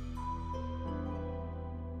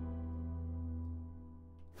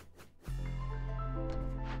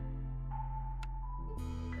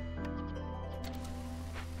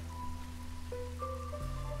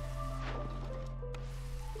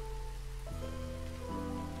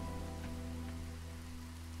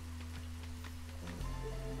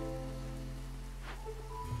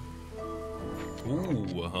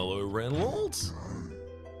 Ooh, hello, Reynolds.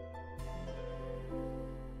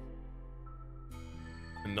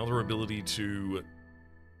 Another ability to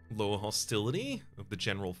lower hostility of the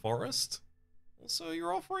general forest. Also,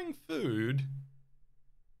 you're offering food.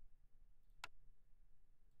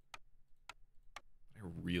 I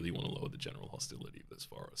really want to lower the general hostility of this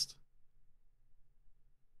forest.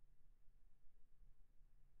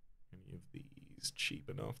 Any of these cheap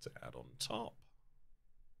enough to add on top?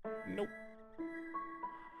 Nope.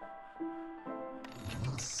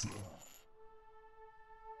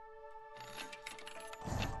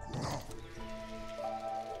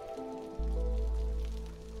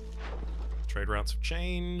 Trade routes have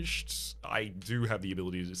changed. I do have the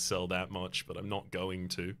ability to sell that much, but I'm not going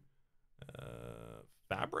to.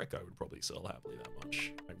 Fabric, I would probably sell happily that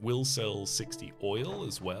much. I will sell 60 oil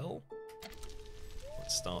as well.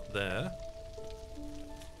 Let's start there.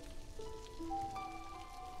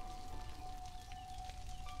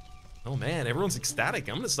 Oh man, everyone's ecstatic.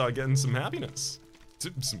 I'm gonna start getting some happiness.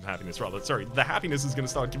 Some happiness, rather. Sorry, the happiness is gonna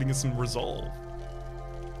start giving us some resolve.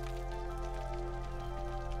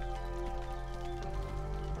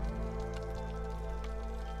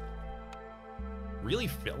 really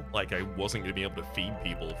felt like I wasn't going to be able to feed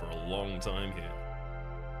people for a long time here.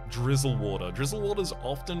 Drizzle water. Drizzle water is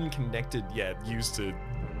often connected, yeah, used to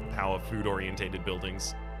power food-orientated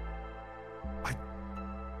buildings.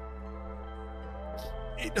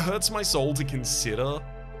 It hurts my soul to consider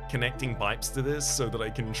connecting pipes to this so that I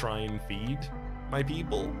can try and feed my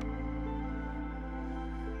people.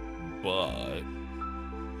 But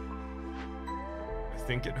I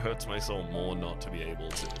think it hurts my soul more not to be able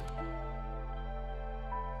to.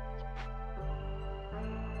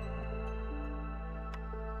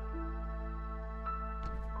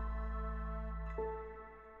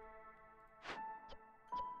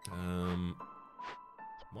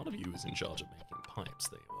 One of you is in charge of making pipes.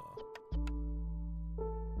 There you are.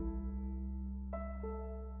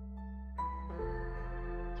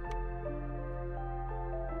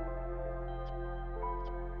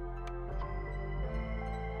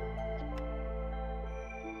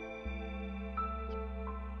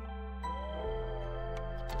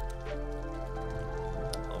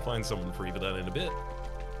 I'll find someone free for that in a bit.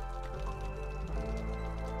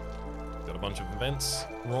 Got a bunch of events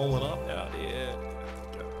rolling up out here.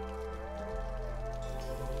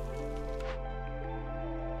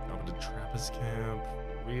 Trapper's camp,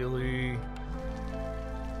 really?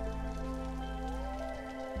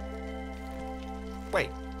 Wait,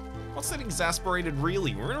 what's that exasperated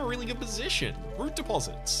really? We're in a really good position. Root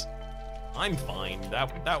deposits. I'm fine.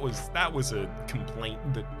 That was a complaint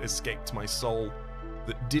that escaped my soul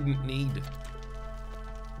that didn't need.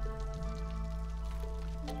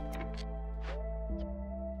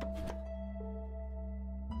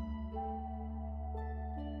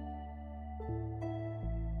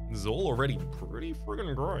 This is all already pretty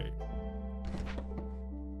friggin' great.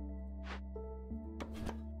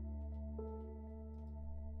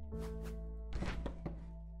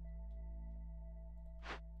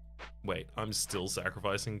 Wait, I'm still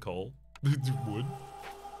sacrificing coal? Wood?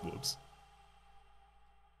 Whoops.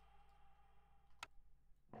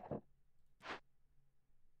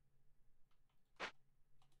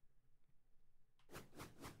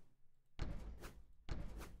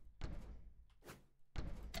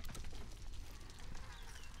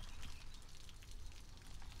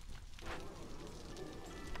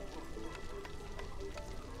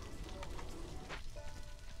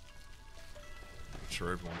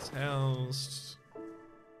 Sure everyone's housed.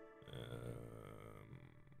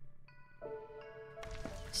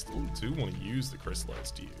 I still do want to use the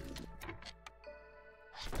crystallized dew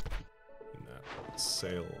in that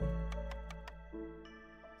sale.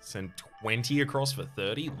 Send 20 across for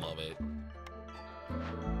 30? Love it.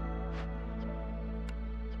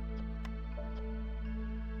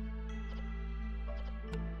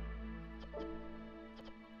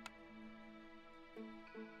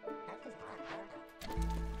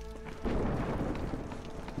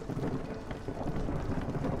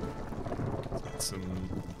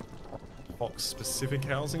 Some Fox-specific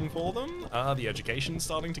housing for them. The education's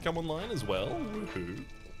starting to come online as well. Woohoo.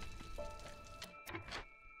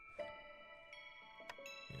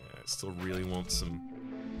 Yeah, I still really want some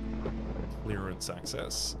clearance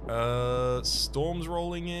access. Storms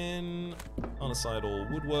rolling in, unassigned all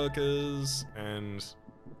woodworkers, and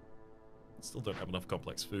still don't have enough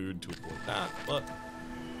complex food to afford that, but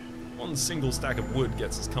one single stack of wood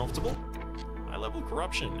gets us comfortable. High level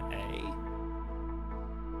corruption, eh?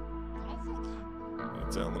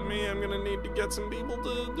 Telling me I'm gonna need to get some people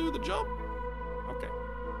to do the job? Okay,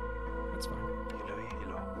 that's fine.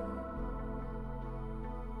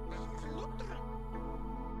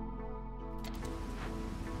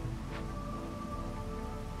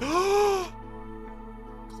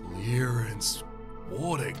 Clearance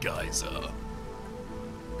water geyser.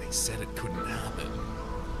 They said it couldn't happen.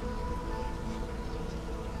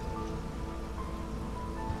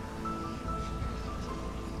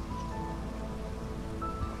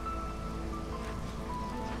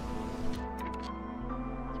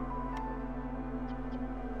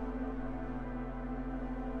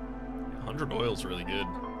 Oil's really good.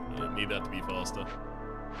 I need that to be faster.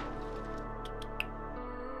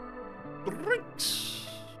 Bricks!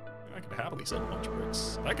 I could happily sell a bunch of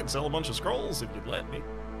bricks. I could sell a bunch of scrolls if you'd let me.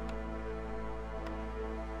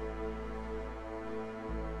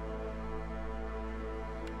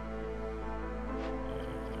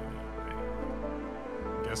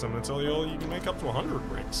 Guess I'm gonna tell you all you can make up to 100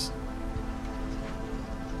 bricks.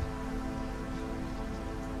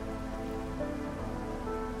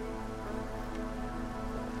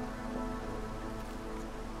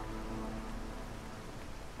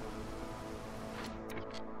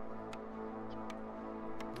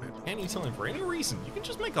 Anytime, for any reason, you can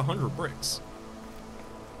just make 100 bricks.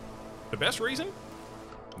 The best reason?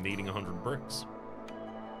 needing 100 bricks.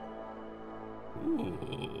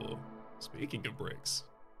 Ooh, speaking of bricks.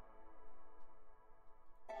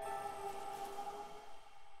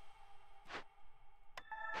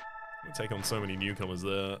 I take on so many newcomers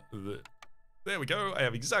there. There we go, I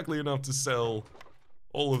have exactly enough to sell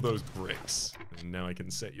all of those bricks. And now I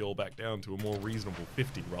can set you all back down to a more reasonable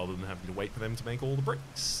 50 rather than having to wait for them to make all the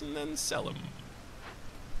bricks and then sell them.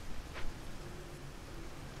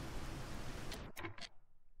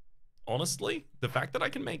 Honestly, the fact that I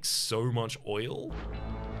can make so much oil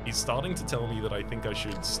is starting to tell me that I think I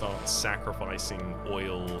should start sacrificing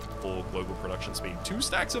oil for global production speed. 2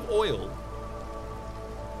 stacks of oil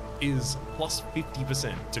is plus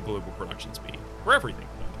 50% to global production speed for everything,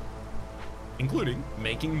 including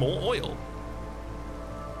making more oil.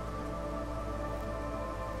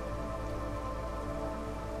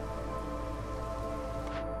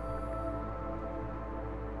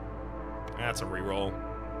 That's a reroll.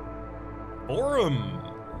 Forum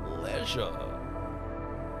leisure.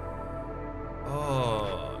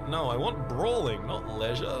 Oh, no, I want brawling, not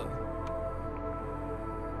leisure.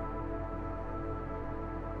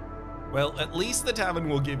 Well, at least the tavern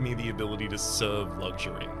will give me the ability to serve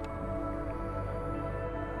luxury.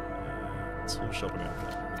 Tool shop and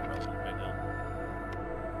everything relevant right now.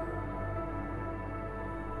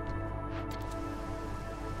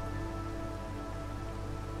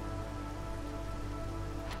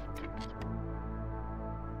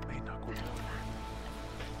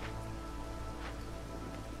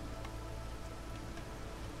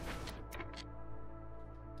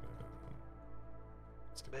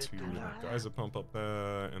 Let's get 2 geyser pump up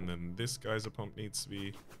there, and then this geyser pump needs to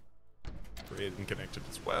be created and connected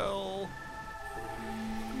as well.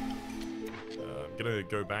 I'm gonna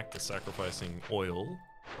go back to sacrificing oil,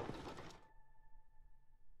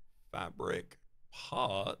 fabric,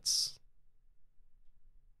 parts.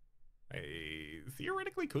 I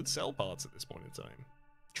theoretically could sell parts at this point in time.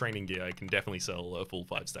 Training gear, I can definitely sell a full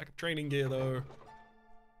 5 stack of training gear though.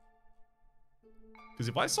 Because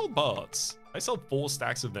if I sold parts, I sell 4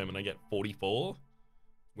 stacks of them and I get 44,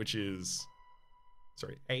 which is,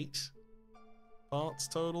 sorry, 8 parts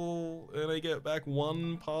total, and I get back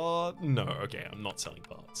 1 part? No, okay, I'm not selling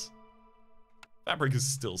parts. Fabric is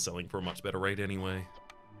still selling for a much better rate anyway.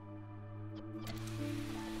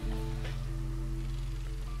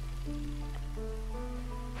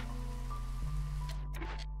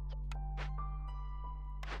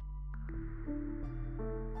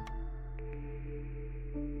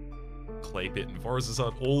 Clay pit and forester's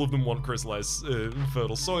hut, all of them want crystallized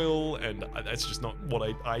fertile soil, and that's just not what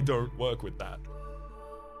I don't work with that.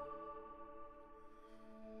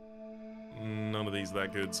 None of these are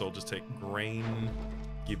that good, so I'll just take grain.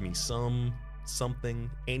 Give me something,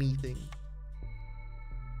 anything.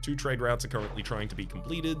 2 trade routes are currently trying to be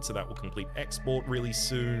completed, so that will complete export really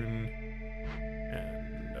soon.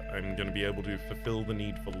 And I'm gonna be able to fulfill the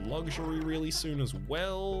need for luxury really soon as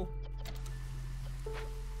well.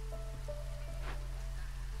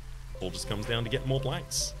 All just comes down to getting more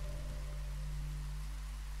planks.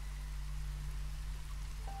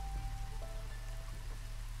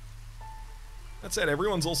 That said,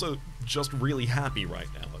 everyone's also just really happy right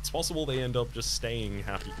now. It's possible they end up just staying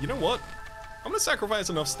happy. You know what? I'm gonna sacrifice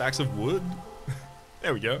enough stacks of wood.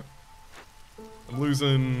 There we go. I'm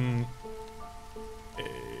losing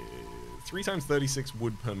 3 times 36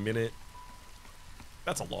 wood per minute.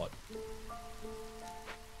 That's a lot.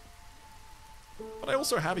 But I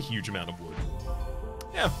also have a huge amount of wood.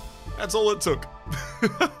 Yeah, that's all it took.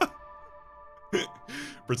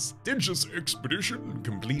 Prestigious expedition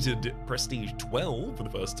completed Prestige 12 for the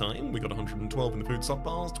first time. We got 112 in the food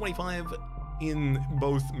stockpiles, 25 in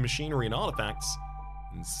both machinery and artifacts,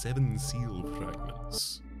 and 7 seal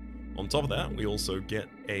fragments. On top of that, we also get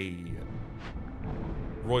a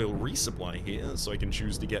royal resupply here, so I can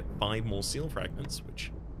choose to get 5 more seal fragments,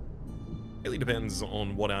 which really depends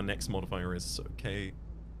on what our next modifier is. Okay.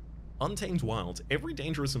 Untamed Wild. Every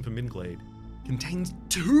dangerous and forbidden glade contains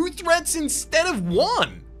 2 threats instead of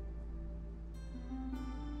 1!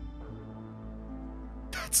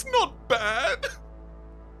 That's not bad!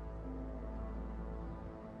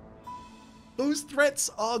 Those threats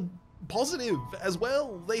are positive as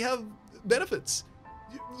well. They have benefits.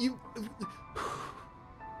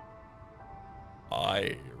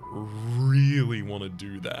 I really want to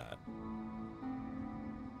do that.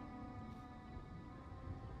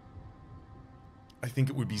 I think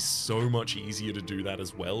it would be so much easier to do that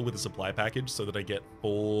as well with a supply package so that I get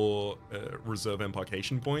 4 reserve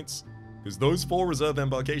embarkation points. Because those 4 reserve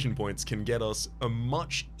embarkation points can get us a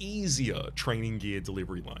much easier training gear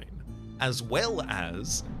delivery line. As well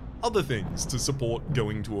as other things to support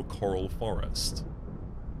going to a coral forest.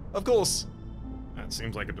 Of course, that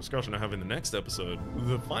seems like a discussion to have in the next episode.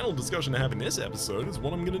 The final discussion to have in this episode is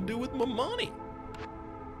what I'm gonna do with my money.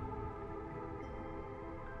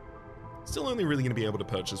 Still only really gonna be able to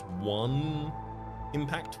purchase one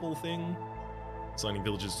impactful thing. Assigning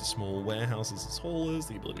villages to small warehouses as haulers,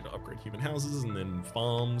 the ability to upgrade human houses, and then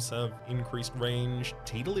farms have increased range.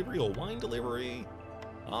 Tea delivery or wine delivery.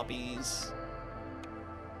 Arby's.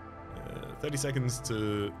 30 seconds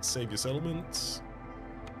to save your settlement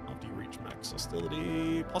after you reach max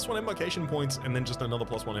hostility. +1 embarkation points, and then just another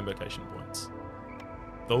 +1 embarkation points.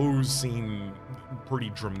 Those seem pretty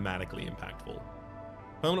dramatically impactful.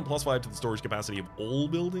 Permanent +5 to the storage capacity of all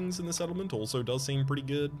buildings in the settlement also does seem pretty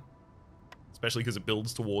good. Especially because it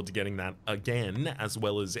builds towards getting that again, as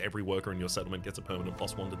well as every worker in your settlement gets a permanent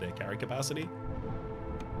 +1 to their carry capacity.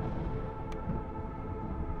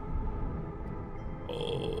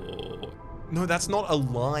 Oh. No, that's not a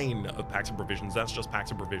line of packs and provisions, that's just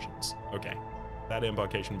packs and provisions. Okay. That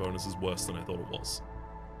embarkation bonus is worse than I thought it was.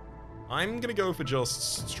 I'm gonna go for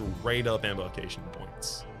just straight up embarkation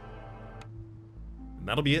points. And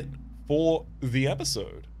that'll be it for the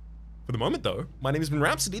episode. For the moment though, my name has been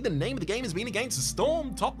Rhapsody, the name of the game has been Against the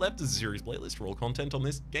Storm. Top left is a series playlist for all content on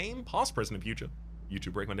this game, past, present, and future.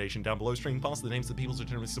 YouTube recommendation down below, stream past the names of the peoples who are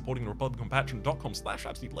generally supporting the Republic on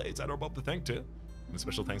patreon.com/RhapsodyPlays at above the thank tier. And a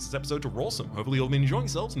special thanks this episode to Rawsome. Hopefully you'll have been enjoying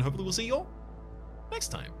yourselves, and hopefully we'll see you all next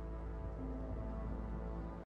time.